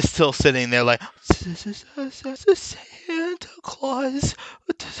Seth is just still sitting there like, Santa Claus.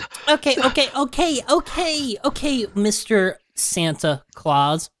 Okay, Mr. Santa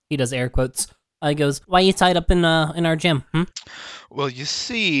Claus. He does air quotes. He goes, why are you tied up in our gym? Well, you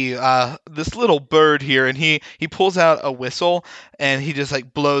see, this little bird here, and he pulls out a whistle, and he just,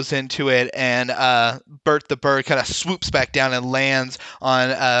 like, blows into it, and Bert the bird kind of swoops back down and lands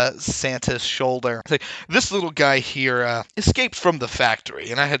on Santa's shoulder. It's like, this little guy here escaped from the factory,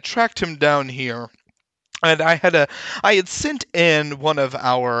 and I had tracked him down here. And I had sent in one of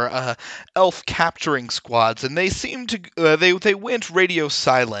our elf capturing squads, and they seemed to they went radio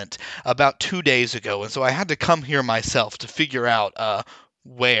silent about 2 days ago, and so I had to come here myself to figure out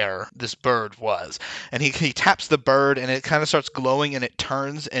where this bird was. And he taps the bird, and it kind of starts glowing, and it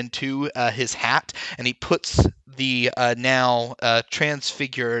turns into his hat, and he puts the now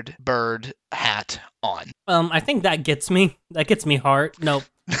transfigured bird hat on. I think that gets me. That gets me hard. No.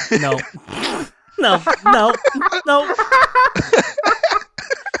 No. No. No.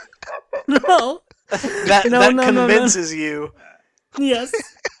 That convinces you. Yes.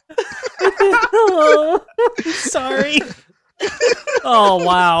 Oh, sorry. Oh,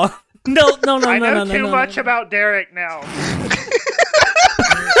 wow. No, no, no, I no, know no, too no, much no. about Derek now.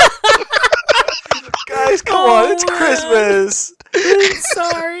 Guys, come on, it's Oh, man. Christmas. I'm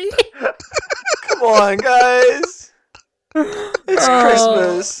sorry. Come on, guys. It's Oh.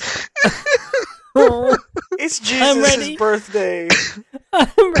 Christmas. Oh, It's I'm Jesus' ready. birthday.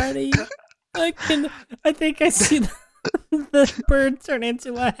 I'm ready. I think I see the bird turn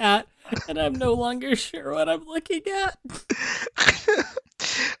into a hat, and I'm no longer sure what I'm looking at.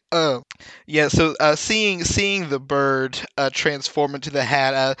 Yeah. So seeing the bird transform into the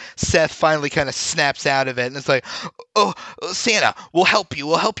hat, Seth finally kind of snaps out of it, and it's like, "Oh, Santa, we'll help you.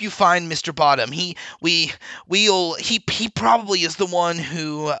 We'll help you find Mr. Bottom. He probably is the one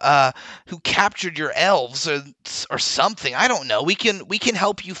who captured your elves or something. I don't know. We can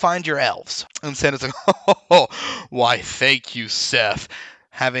help you find your elves." And Santa's like, "Oh, why, thank you, Seth."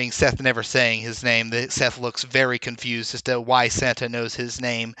 Having Seth never saying his name, Seth looks very confused as to why Santa knows his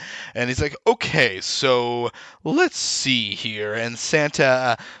name. And he's like, "Okay, so let's see here." And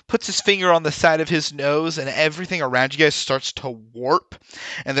Santa puts his finger on the side of his nose, and everything around you guys starts to warp.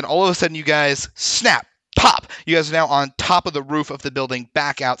 And then all of a sudden, you guys snap. Pop! You guys are now on top of the roof of the building,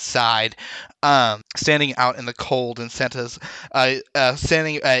 back outside, standing out in the cold, and Santa's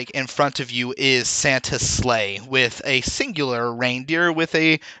standing in front of you is Santa's sleigh with a singular reindeer with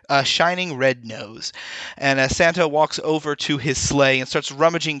a shining red nose. And Santa walks over to his sleigh and starts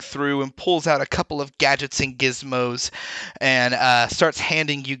rummaging through and pulls out a couple of gadgets and gizmos and starts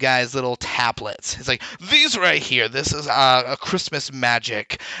handing you guys little tablets. It's like, "These right here, this is a Christmas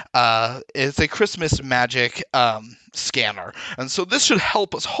magic. It's a Christmas magic scanner, and so this should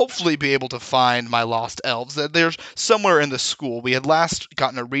help us hopefully be able to find my lost elves. They're somewhere in the school. We had last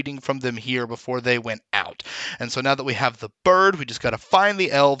gotten a reading from them here before they went out, and so now that we have the bird, we just gotta find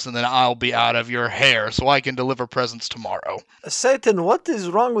the elves, and then I'll be out of your hair so I can deliver presents tomorrow." Satan, what is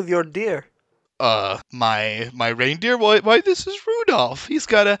wrong with your deer? My reindeer? Why, this is Rudolph. He's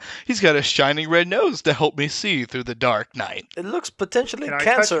got a shining red nose to help me see through the dark night. It looks potentially Can I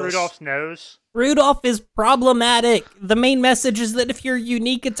touch cancerous. Rudolph's nose? Rudolph is problematic. The main message is that if you're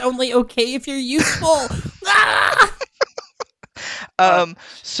unique, it's only okay if you're useful. Ah! So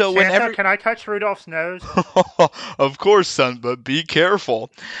Santa, whenever can I touch Rudolph's nose? Of course, son, but be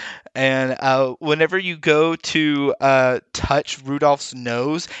careful. And whenever you go to touch Rudolph's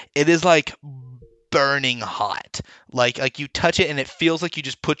nose, it is like burning hot. Like you touch it and it feels like you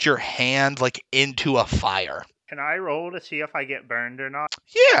just put your hand like into a fire. Can I roll to see if I get burned or not?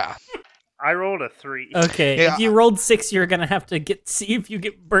 Yeah. I rolled a 3. Okay, Yeah. if you rolled 6, you're gonna have to see if you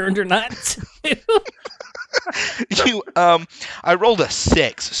get burned or not. I rolled a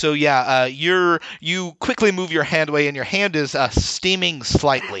 6. So yeah, you quickly move your hand away and your hand is steaming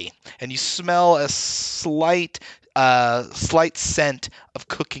slightly, and you smell a slight scent of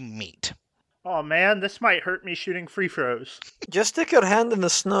cooking meat. Oh man, this might hurt me shooting free throws. Just stick your hand in the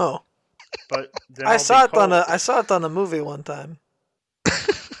snow. But then I I'll saw be it on cold. I saw it on a movie one time.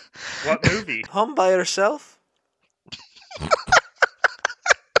 What movie? Home by yourself?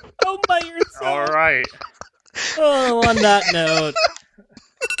 Oh, by yourself. All right. Oh, on that note.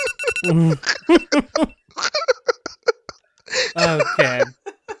 Okay.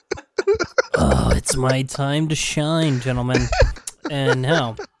 Oh, it's my time to shine, gentlemen. And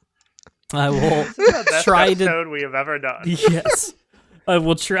now, I will This is the best try to. episode we have ever done. Yes. I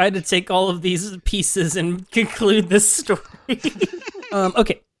will try to take all of these pieces and conclude this story.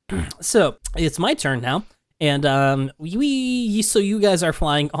 Okay. So, it's my turn now. And so you guys are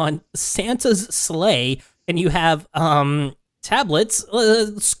flying on Santa's sleigh, and you have tablets.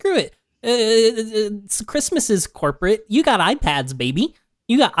 Screw it. Christmas is corporate. You got iPads, baby.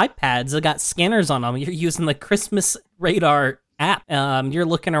 You got iPads that got scanners on them. You're using the Christmas Radar app. You're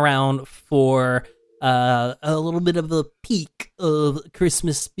looking around for a little bit of a peak of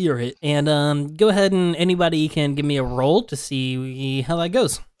Christmas spirit. And go ahead and anybody can give me a roll to see how that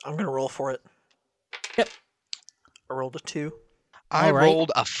goes. I'm gonna roll for it. Yep. I rolled a 2. I All right.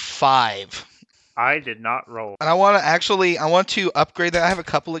 rolled a 5. I did not roll. And I want to upgrade that. I have a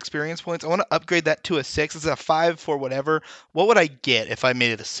couple experience points. I want to upgrade that to a 6. It's a 5 for whatever. What would I get if I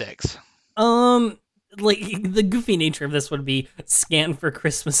made it a 6? Like the goofy nature of this would be scan for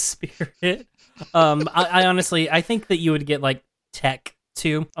Christmas spirit. I honestly, I think that you would get like tech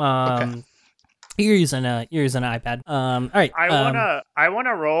too. Okay. You're using an iPad. All right. I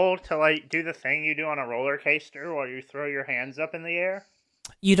wanna roll to like do the thing you do on a roller coaster while you throw your hands up in the air.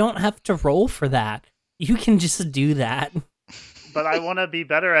 You don't have to roll for that. You can just do that. But I want to be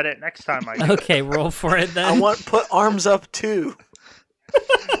better at it next time I do Okay, roll for it I then. want put arms up too,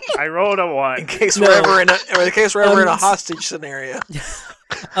 it. I rolled a 1. in case No. we're ever in a hostage scenario.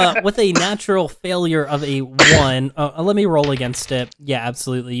 With a natural failure of a 1, let me roll against it. Yeah,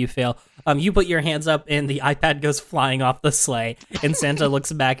 absolutely, you fail. You put your hands up, and the iPad goes flying off the sleigh, and Santa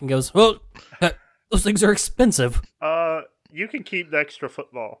looks back and goes, "Oh, those things are expensive." You can keep the extra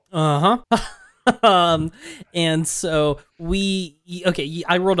football. And so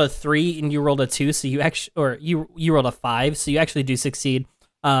I rolled a 3 and you rolled a 2, so you rolled a 5, so you actually do succeed.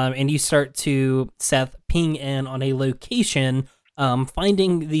 And you start to, Seth, ping in on a location,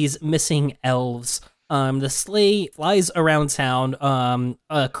 finding these missing elves. The sleigh flies around town,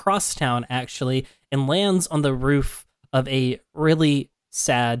 across town actually, and lands on the roof of a really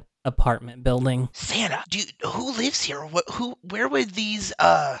sad apartment building. Santa, dude, who lives here? Where would these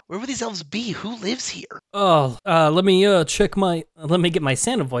elves be? Who lives here? Oh, let me get my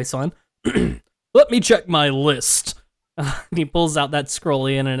Santa voice on. Let me check my list. He pulls out that scroll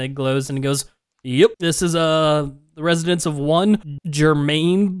in and it glows and he goes, "Yep, this is the residence of one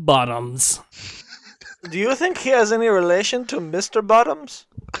Jermaine Bottoms." Do you think he has any relation to Mr. Bottoms?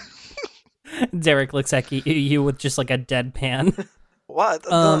 Derek looks at you with just like a deadpan. What?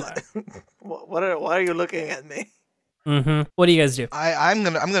 Why are you looking at me? Mm-hmm. What do you guys do? I'm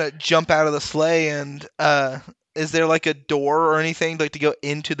gonna jump out of the sleigh and is there like a door or anything like to go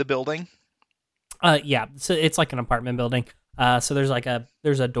into the building? Yeah, so it's like an apartment building. So there's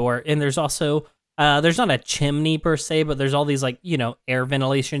a door, and there's also there's not a chimney per se, but there's all these like, air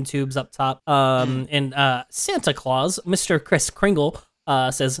ventilation tubes up top. And Santa Claus, Mr. Kris Kringle,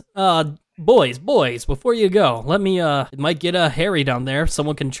 says, Boys, before you go, let me, it might get hairy down there.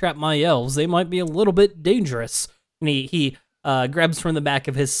 Someone can trap my elves. They might be a little bit dangerous." And he grabs from the back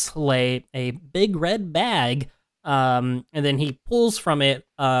of his sleigh a big red bag, and then he pulls from it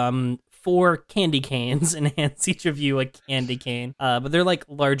 4 candy canes and hands each of you a candy cane. But they're like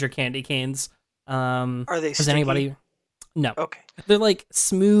larger candy canes. Are they Does sticky? anybody? No. Okay. They're like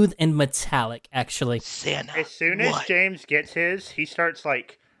smooth and metallic, actually. Santa. As soon as what? James gets his, he starts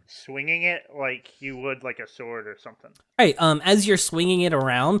like swinging it like you would like a sword or something. All right. As you're swinging it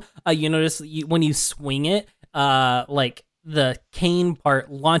around, you notice when you swing it, like the cane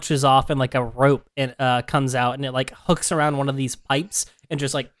part launches off and like a rope and comes out and it like hooks around one of these pipes and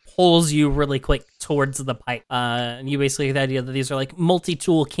just like pulls you really quick towards the pipe. And you basically get the idea that these are like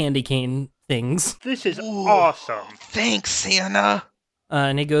multi-tool candy cane things. This is Ooh. awesome. Thanks, Santa.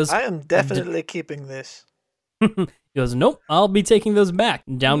 And he goes, I am definitely keeping this. he goes, "Nope, I'll be taking those back."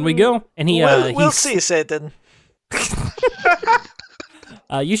 Down we go. And We'll see, Satan.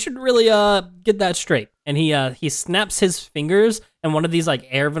 You should really get that straight. And he snaps his fingers, and one of these like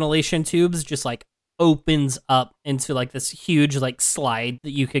air ventilation tubes just like opens up into like this huge like slide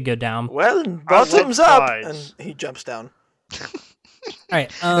that you could go down. Well, bottoms up, slides. and he jumps down. All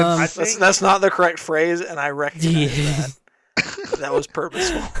right. I think That's not the correct phrase, and I recognize that. That was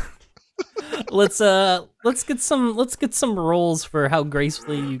purposeful. let's get some rolls for how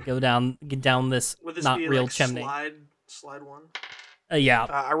gracefully you get down this not real chimney. Slide one. Yeah.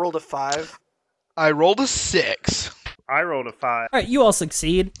 I rolled a 5. I rolled a 6. I rolled a 5. All right, you all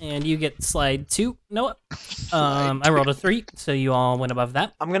succeed, and you get slide 2. Noah. I rolled a 3, so you all went above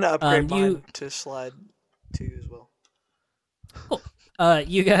that. I'm gonna upgrade mine you- to slide 2 as well. Cool.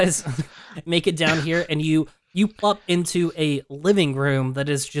 You guys make it down here, and you plop into a living room that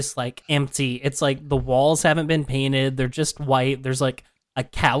is just like empty. It's like the walls haven't been painted; they're just white. There's like a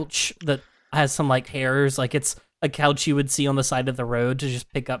couch that has some like hairs, like it's a couch you would see on the side of the road to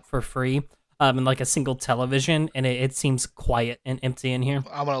just pick up for free. And like a single television, and it seems quiet and empty in here.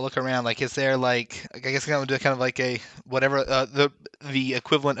 I want to look around. Like, is there like? I guess I'm gonna do kind of like a whatever the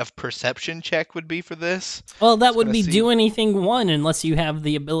equivalent of perception check would be for this. Well, that would gonna be see. do anything 1 unless you have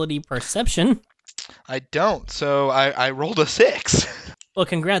the ability perception. I don't, so I rolled a 6. Well,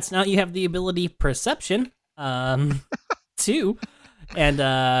 congrats. Now you have the ability perception 2.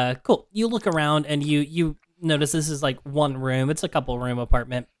 And cool. You look around and you notice this is like one room. It's a couple room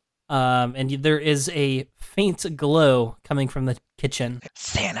apartment. And there is a faint glow coming from the kitchen.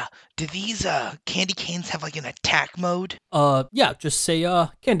 Santa, do these candy canes have like an attack mode? Yeah, just say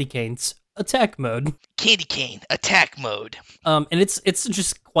candy canes attack mode. Candy cane attack mode. And it's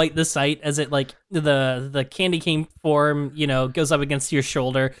just quite the sight as it like the candy cane form, goes up against your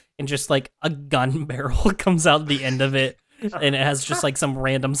shoulder and just like a gun barrel comes out the end of it. And it has just like some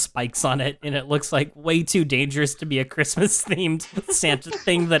random spikes on it, and it looks like way too dangerous to be a Christmas themed Santa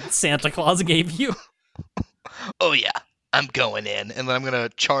thing that Santa Claus gave you. Oh yeah, I'm going in, and then I'm gonna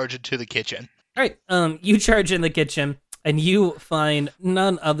charge into the kitchen. All right, you charge in the kitchen, and you find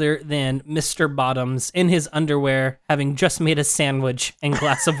none other than Mr. Bottoms in his underwear, having just made a sandwich and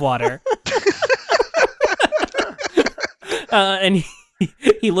glass of water. And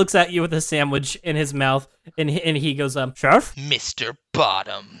he looks at you with a sandwich in his mouth, and he goes, Sheriff? Mr.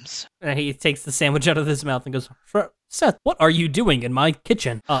 Bottoms. And he takes the sandwich out of his mouth and goes, Seth, what are you doing in my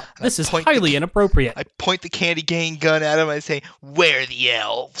kitchen? This is highly inappropriate. I point the candy cane gun at him. I say, "Where are the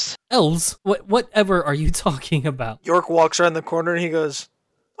elves?" Elves? Whatever are you talking about? York walks around the corner and he goes,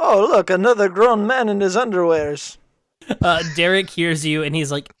 "Oh, look, another grown man in his underwears." Derek hears you, and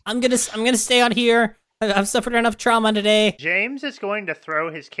he's like, I'm gonna stay out here. I've suffered enough trauma today. James is going to throw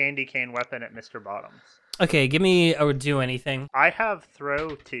his candy cane weapon at Mr. Bottoms. Okay, give me or do anything. I have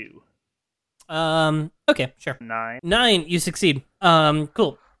throw 2. Okay, sure. 9. You succeed.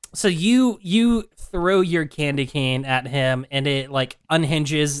 Cool. So you throw your candy cane at him, and it like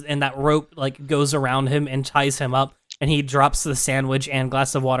unhinges, and that rope like goes around him and ties him up, and he drops the sandwich and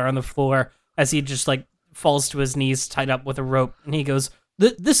glass of water on the floor as he just like falls to his knees, tied up with a rope, and he goes,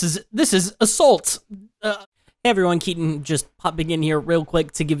 This is assault. Hey everyone, Keaton just popping in here real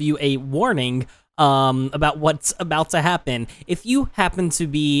quick to give you a warning about what's about to happen. If you happen to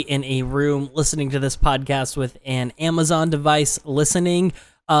be in a room listening to this podcast with an Amazon device listening,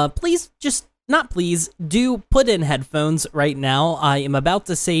 do put in headphones right now. I am about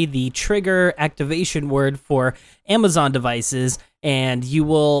to say the trigger activation word for Amazon devices, and you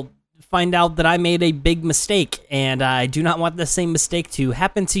will find out that I made a big mistake, and I do not want the same mistake to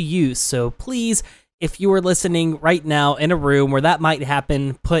happen to you. So please, if you are listening right now in a room where that might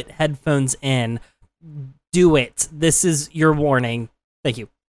happen, put headphones in. Do it. This is your warning. Thank you.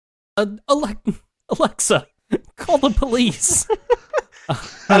 Alexa, call the police.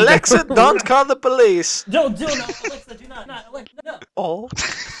 Alexa, don't call the police. No, Alexa, do not. Alexa, no. Oh.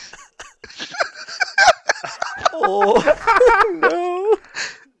 Oh, no.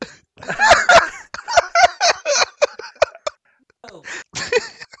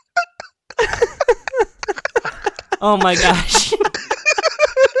 Oh my gosh.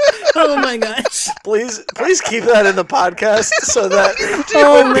 Oh my gosh. Please keep that in the podcast so that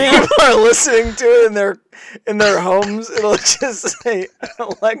Oh man. people are listening to it in their homes. It'll just say,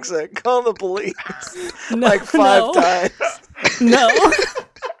 Alexa, call the police. No, like 5 times. No.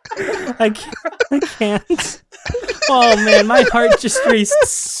 I can't. Oh man, my heart just raced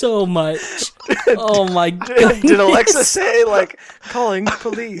so much. Oh my god. Did Alexa say, like, calling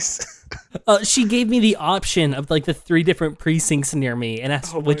police? She gave me the option of like the 3 different precincts near me and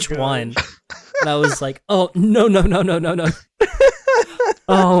asked which one. And I was like, oh, no.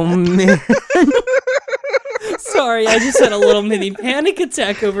 Oh man. Sorry, I just had a little mini panic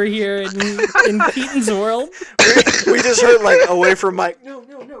attack over here in Keaton's world. We just heard, like, away from Mike. No,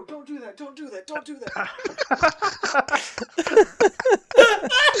 don't do that.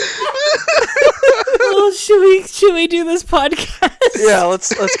 Oh, should we do this podcast? Yeah,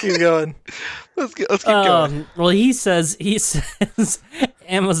 let's keep going. Let's keep going. Well, he says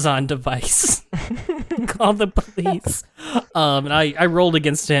Amazon device. Call the police. And I rolled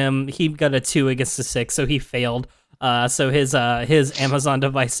against him. He got a 2 against a 6, so he failed. So his Amazon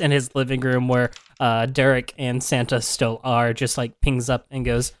device in his living room, where Derek and Santa still are, just like pings up and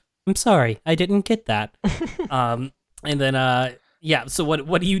goes, "I'm sorry, I didn't get that." And then yeah. So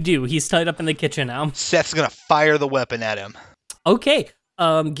what do you do? He's tied up in the kitchen now. Seth's gonna fire the weapon at him. Okay.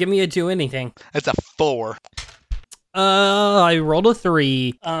 Give me a do anything. That's a 4. I rolled a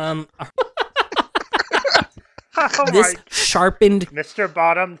 3. This sharpened Mr.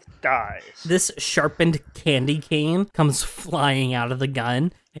 Bottom dies. This sharpened candy cane comes flying out of the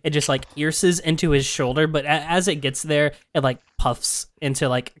gun. It just like pierces into his shoulder, but as it gets there, it like puffs into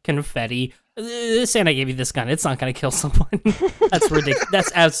like confetti. Santa gave you this gun. It's not gonna kill someone. That's ridiculous.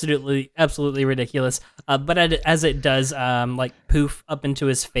 That's absolutely ridiculous. But as it does, like poof up into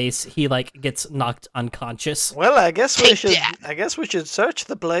his face, he like gets knocked unconscious. Well, I guess we should search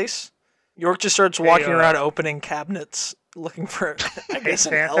the place. York just starts walking around opening cabinets, looking for, I guess,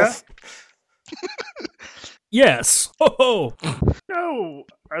 an elf. Yes. Oh. No.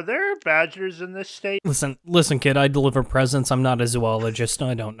 Are there badgers in this state? Listen, kid. I deliver presents. I'm not a zoologist.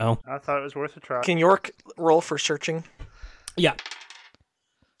 I don't know. I thought it was worth a try. Can York roll for searching? Yeah.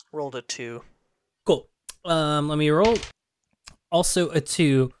 Rolled a 2. Cool. Let me roll. Also a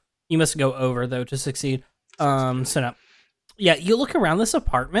 2. You must go over though to succeed. So no. Yeah, you look around this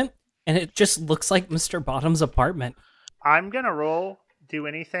apartment, and it just looks like Mr. Bottom's apartment. I'm gonna do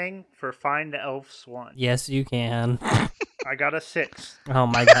anything for Find Elves 1. Yes, you can. I got a 6. Oh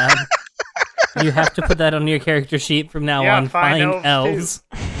my god. You have to put that on your character sheet from now on. Find elves.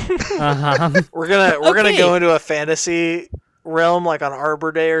 Uh-huh. We're gonna go into a fantasy realm like on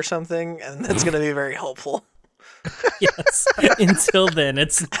Arbor Day or something, and that's gonna be very helpful. Yes. Until then,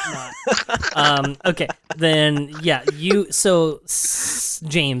 it's not. Okay. Then, yeah.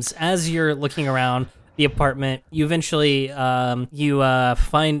 James, as you're looking around the apartment, you eventually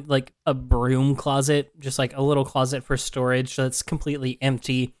find like a broom closet, just like a little closet for storage that's completely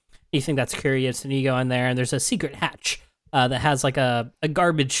empty. You think that's curious, and you go in there, and there's a secret hatch that has like a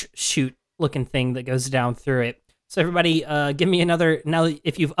garbage chute looking thing that goes down through it. So everybody, give me another. Now,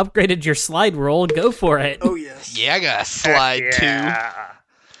 if you've upgraded your slide roll, go for it. Oh, yes. Yeah, I got a slide Yeah.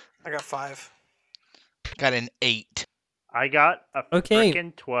 I got 5. 2. Got an 8. I got a Okay.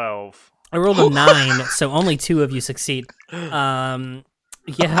 freaking 12. I rolled a 9, so only 2 of you succeed.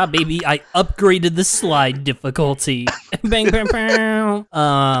 Yeah, baby, I upgraded the slide difficulty. Bang, bang,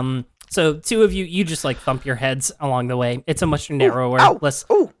 bang. So 2 of you, you just like thump your heads along the way. It's a much narrower, Ow. less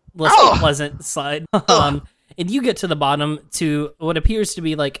Ooh. pleasant slide. And you get to the bottom to what appears to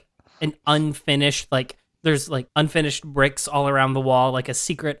be like an unfinished, like there's like unfinished bricks all around the wall, like a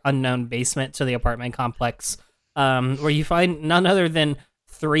secret unknown basement to the apartment complex, where you find none other than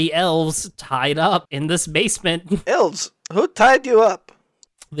 3 elves tied up in this basement. Elves, who tied you up?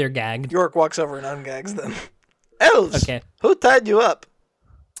 They're gagged. York walks over and ungags them. Elves, Okay. who tied you up?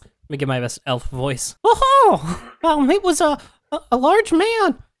 Let me get my best elf voice. Oh, it was a large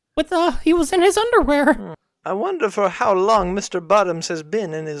man with he was in his underwear. I wonder for how long Mr. Bottoms has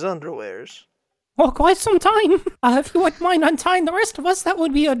been in his underwears. Oh, quite some time. If you wouldn't mind untying the rest of us, that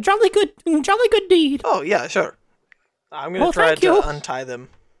would be a jolly good deed. Oh, yeah, sure. I'm going to Well, try thank to you. untie them.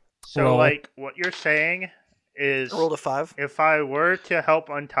 So, Roll. like, what you're saying is I rolled a 5. if I were to help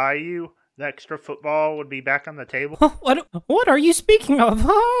untie you, the extra football would be back on the table? What are you speaking of?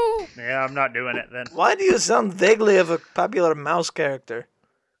 Oh, Yeah, I'm not doing it then. Why do you sound vaguely of a popular mouse character?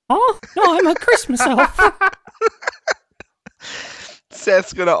 oh no, I'm a Christmas elf.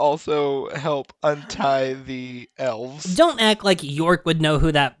 Seth's gonna also help untie the elves. Don't act like York would know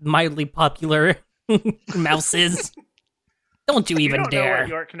who that mildly popular mouse is. Don't you You even don't know dare. what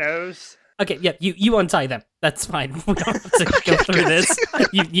York knows. Okay, yep, you untie them. That's fine. We don't have to go through this.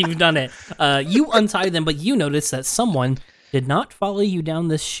 You've done it. You untie them, but you notice that someone did not follow you down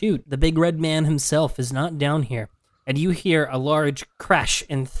this chute. The big red man himself is not down here. And you hear a large crash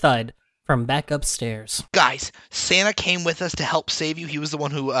and thud from back upstairs. Guys, Santa came with us to help save you. He was the one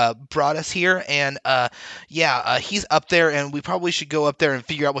who brought us here, and he's up there, and we probably should go up there and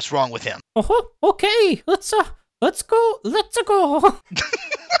figure out what's wrong with him. Oh, okay. Let's go. Let's go.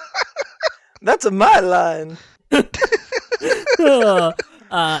 That's my line.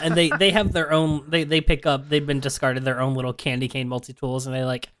 And they have their own. They pick up. They've been discarded their own little candy cane multi tools, and they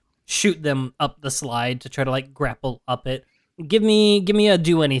like shoot them up the slide to try to like grapple up it. Give me a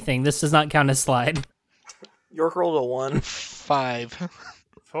do anything. This does not count as slide. York rolled a 1. 5.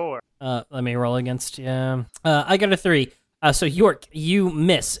 4. Let me roll against you. I got a 3. So York, you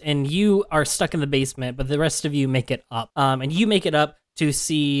miss, and you are stuck in the basement, but the rest of you make it up. And you make it up to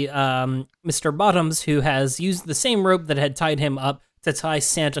see Mr. Bottoms, who has used the same rope that had tied him up to tie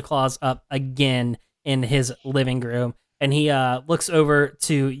Santa Claus up again in his living room. And he looks over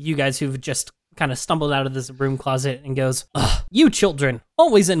to you guys who've just kind of stumbled out of this broom closet and goes, "Ugh, you children,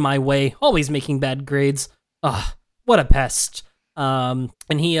 always in my way, always making bad grades. Ugh, what a pest." And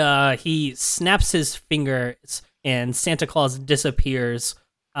he snaps his fingers, and Santa Claus disappears.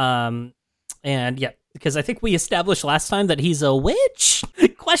 And yeah, because I think we established last time that he's a witch?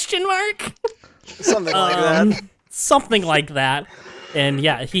 Question mark? Something like that. Something like that. And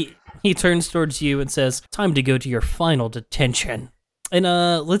yeah, he turns towards you and says, "Time to go to your final detention. And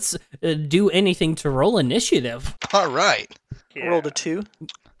let's do anything to roll initiative." All right. I rolled a 2.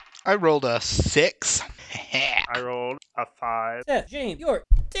 I rolled a 6. I rolled a 5. Seth, James, York,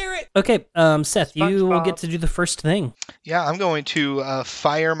 Derek. Okay, Seth, you will SpongeBob. get to do the first thing. Yeah, I'm going to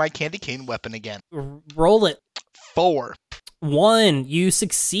fire my candy cane weapon again. Roll it. 4. 1, you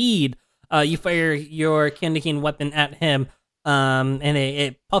succeed. You fire your candy cane weapon at him, and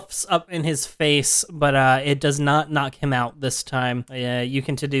it puffs up in his face, but it does not knock him out this time. You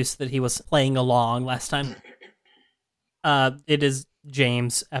can deduce that he was playing along last time. It is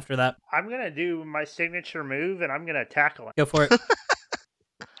James after that. I'm going to do my signature move, and I'm going to tackle him. Go for it.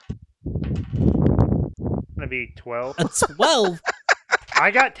 It's going to be 12. A 12.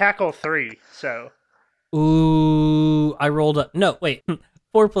 I got tackle 3, so... Ooh, I rolled up. No, wait.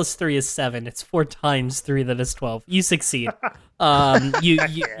 4 plus 3 is 7. It's 4 times 3 that is 12. You succeed.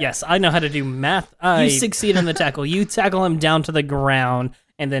 Yes, I know how to do math. You succeed in the tackle. You tackle him down to the ground,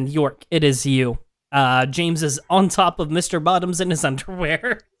 and then York, it is you. James is on top of Mr. Bottoms in his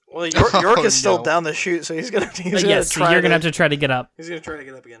underwear. Well, York is still no. down the chute, so he's gonna Yes, so you're gonna have to try to get up. He's gonna try to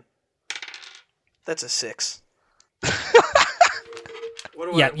get up again. That's a 6.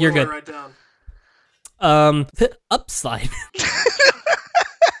 What Yeah, you're good. Write down? Upslide.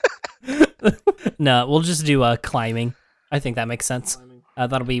 No, we'll just do climbing. I think that makes sense.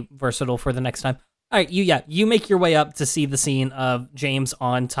 That'll be versatile for the next time. All right, you make your way up to see the scene of James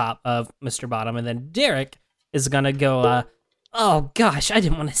on top of Mr. Bottom, and then Derek is gonna go. Oh gosh, I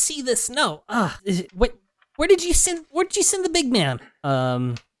didn't want to see this. No. Where did you send the big man?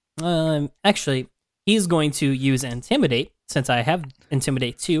 Actually, he's going to use Intimidate, since I have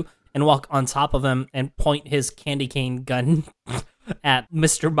Intimidate too, and walk on top of him and point his candy cane gun at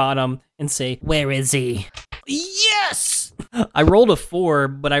Mr. Bottom and say, "Where is he?" Yes! I rolled a 4,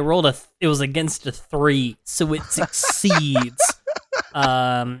 but it was against a 3, so it succeeds.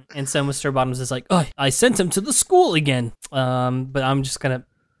 And so Mr. Bottoms is like, "Oh, I sent him to the school again." But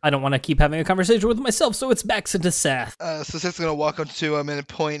I don't want to keep having a conversation with myself, so it's back to Seth. So Seth's gonna walk up to him and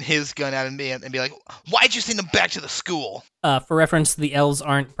point his gun at him and be like, "Why'd you send him back to the school?" For reference, the elves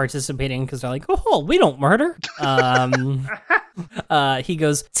aren't participating because they're like, "Oh, we don't murder." He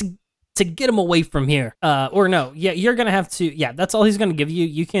goes, to get him away from here. Or no, you're gonna have to. Yeah, that's all he's gonna give you.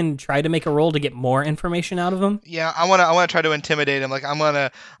 You can try to make a roll to get more information out of him. Yeah, I wanna try to intimidate him. Like I'm going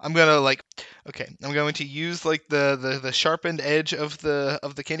to use like the sharpened edge of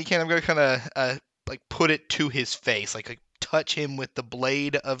the candy cane. I'm gonna kind of like put it to his face, like touch him with the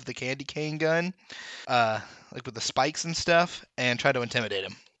blade of the candy cane gun, like with the spikes and stuff, and try to intimidate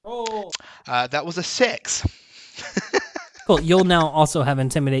him. Oh, that was a 6. Cool. You'll now also have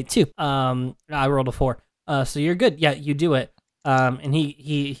Intimidate too. I rolled a 4. So you're good. Yeah, you do it. And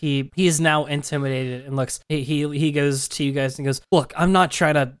he is now intimidated and looks. He goes to you guys and goes, "Look, I'm not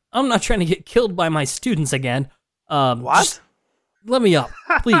trying to get killed by my students again. What? Just let me up,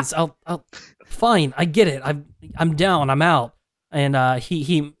 please. I'll fine. I get it. I'm down. I'm out." And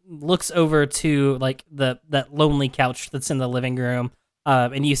he looks over to like that lonely couch that's in the living room.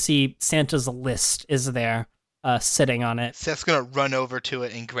 And you see Santa's list is there. Sitting on it. Seth's gonna run over to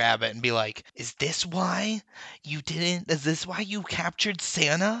it and grab it and be like, "Is this why you didn't? Is this why you captured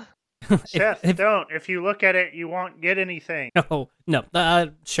Santa?" Seth, don't. If you look at it, you won't get anything. No.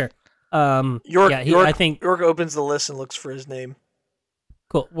 Sure. York, I think York opens the list and looks for his name.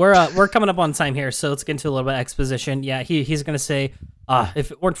 Cool. We're coming up on time here, so let's get into a little bit of exposition. Yeah, he's gonna say,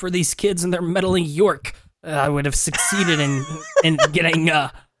 if it weren't for these kids and their meddling York, I would have succeeded in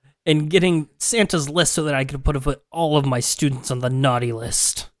getting Santa's list so that I could put all of my students on the naughty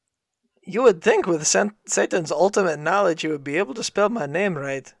list. You would think with Satan's ultimate knowledge, he would be able to spell my name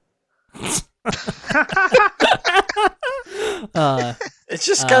right. It's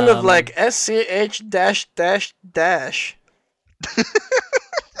just kind of like SCH dash dash dash.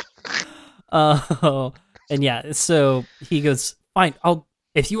 And yeah, so he goes, "Fine,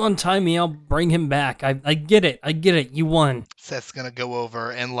 if you untie me, I'll bring him back. I get it. You won." Seth's gonna go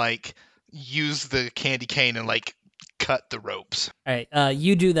over and like use the candy cane and like cut the ropes. All right,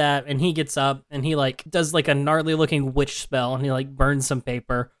 you do that, and he gets up and he like does like a gnarly looking witch spell, and he like burns some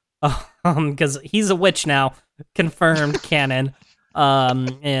paper, because he's a witch now, confirmed canon.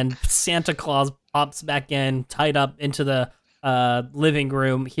 And Santa Claus pops back in, tied up into the living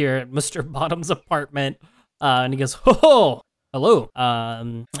room here at Mr. Bottom's apartment, and he goes, "Ho! Hello."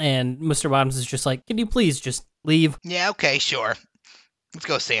 And Mr. Bottoms is just like, "Can you please just leave?" Yeah, okay, sure. Let's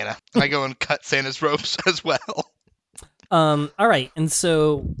go, Santa. I go and cut Santa's ropes as well. All right, and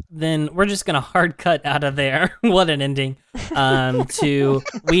so then we're just gonna hard cut out of there. What an ending.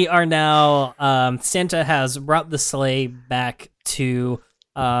 We are now. Santa has brought the sleigh back to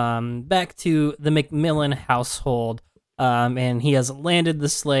the McMillan household. And he has landed the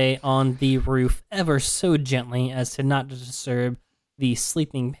sleigh on the roof ever so gently as to not disturb the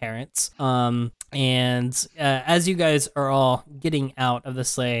sleeping parents. And as you guys are all getting out of the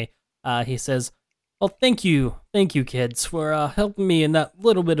sleigh, he says, "Well, thank you, kids, for helping me in that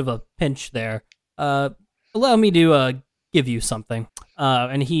little bit of a pinch there. Allow me to give you something."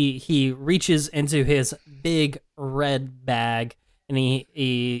 And he reaches into his big red bag. And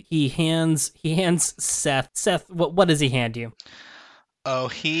he hands Seth. Seth, what does he hand you? Oh,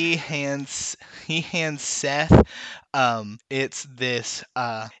 he hands Seth. It's this.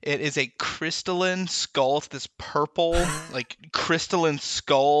 It is a crystalline skull. It's this purple, like crystalline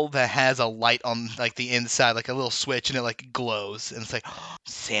skull that has a light on like the inside, like a little switch, and it like glows. And it's like,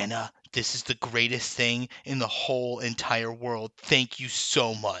 "Santa, this is the greatest thing in the whole entire world. Thank you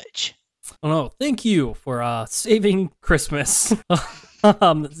so much." Oh no, thank you for saving Christmas.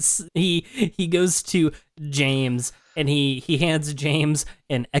 He goes to James and he hands James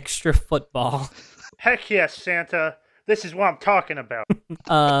an extra football. Heck yes, Santa. This is what I'm talking about.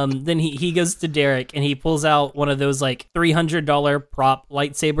 Then he goes to Derek and he pulls out one of those like $300 prop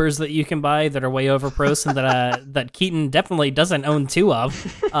lightsabers that you can buy that are way overpriced and that Keaton definitely doesn't own two of.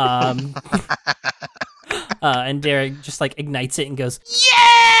 And Derek just like ignites it and goes,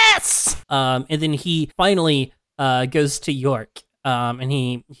 yes! And then he finally goes to York. And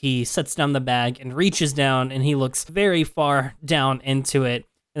he sets down the bag and reaches down and he looks very far down into it.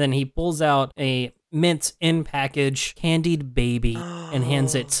 And then he pulls out a mint in package candied baby and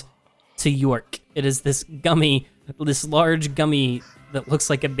hands it to York. It is this large gummy that looks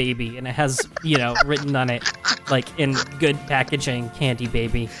like a baby, and it has, written on it, like in good packaging, candy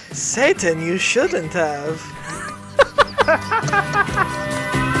baby. Satan, you shouldn't have.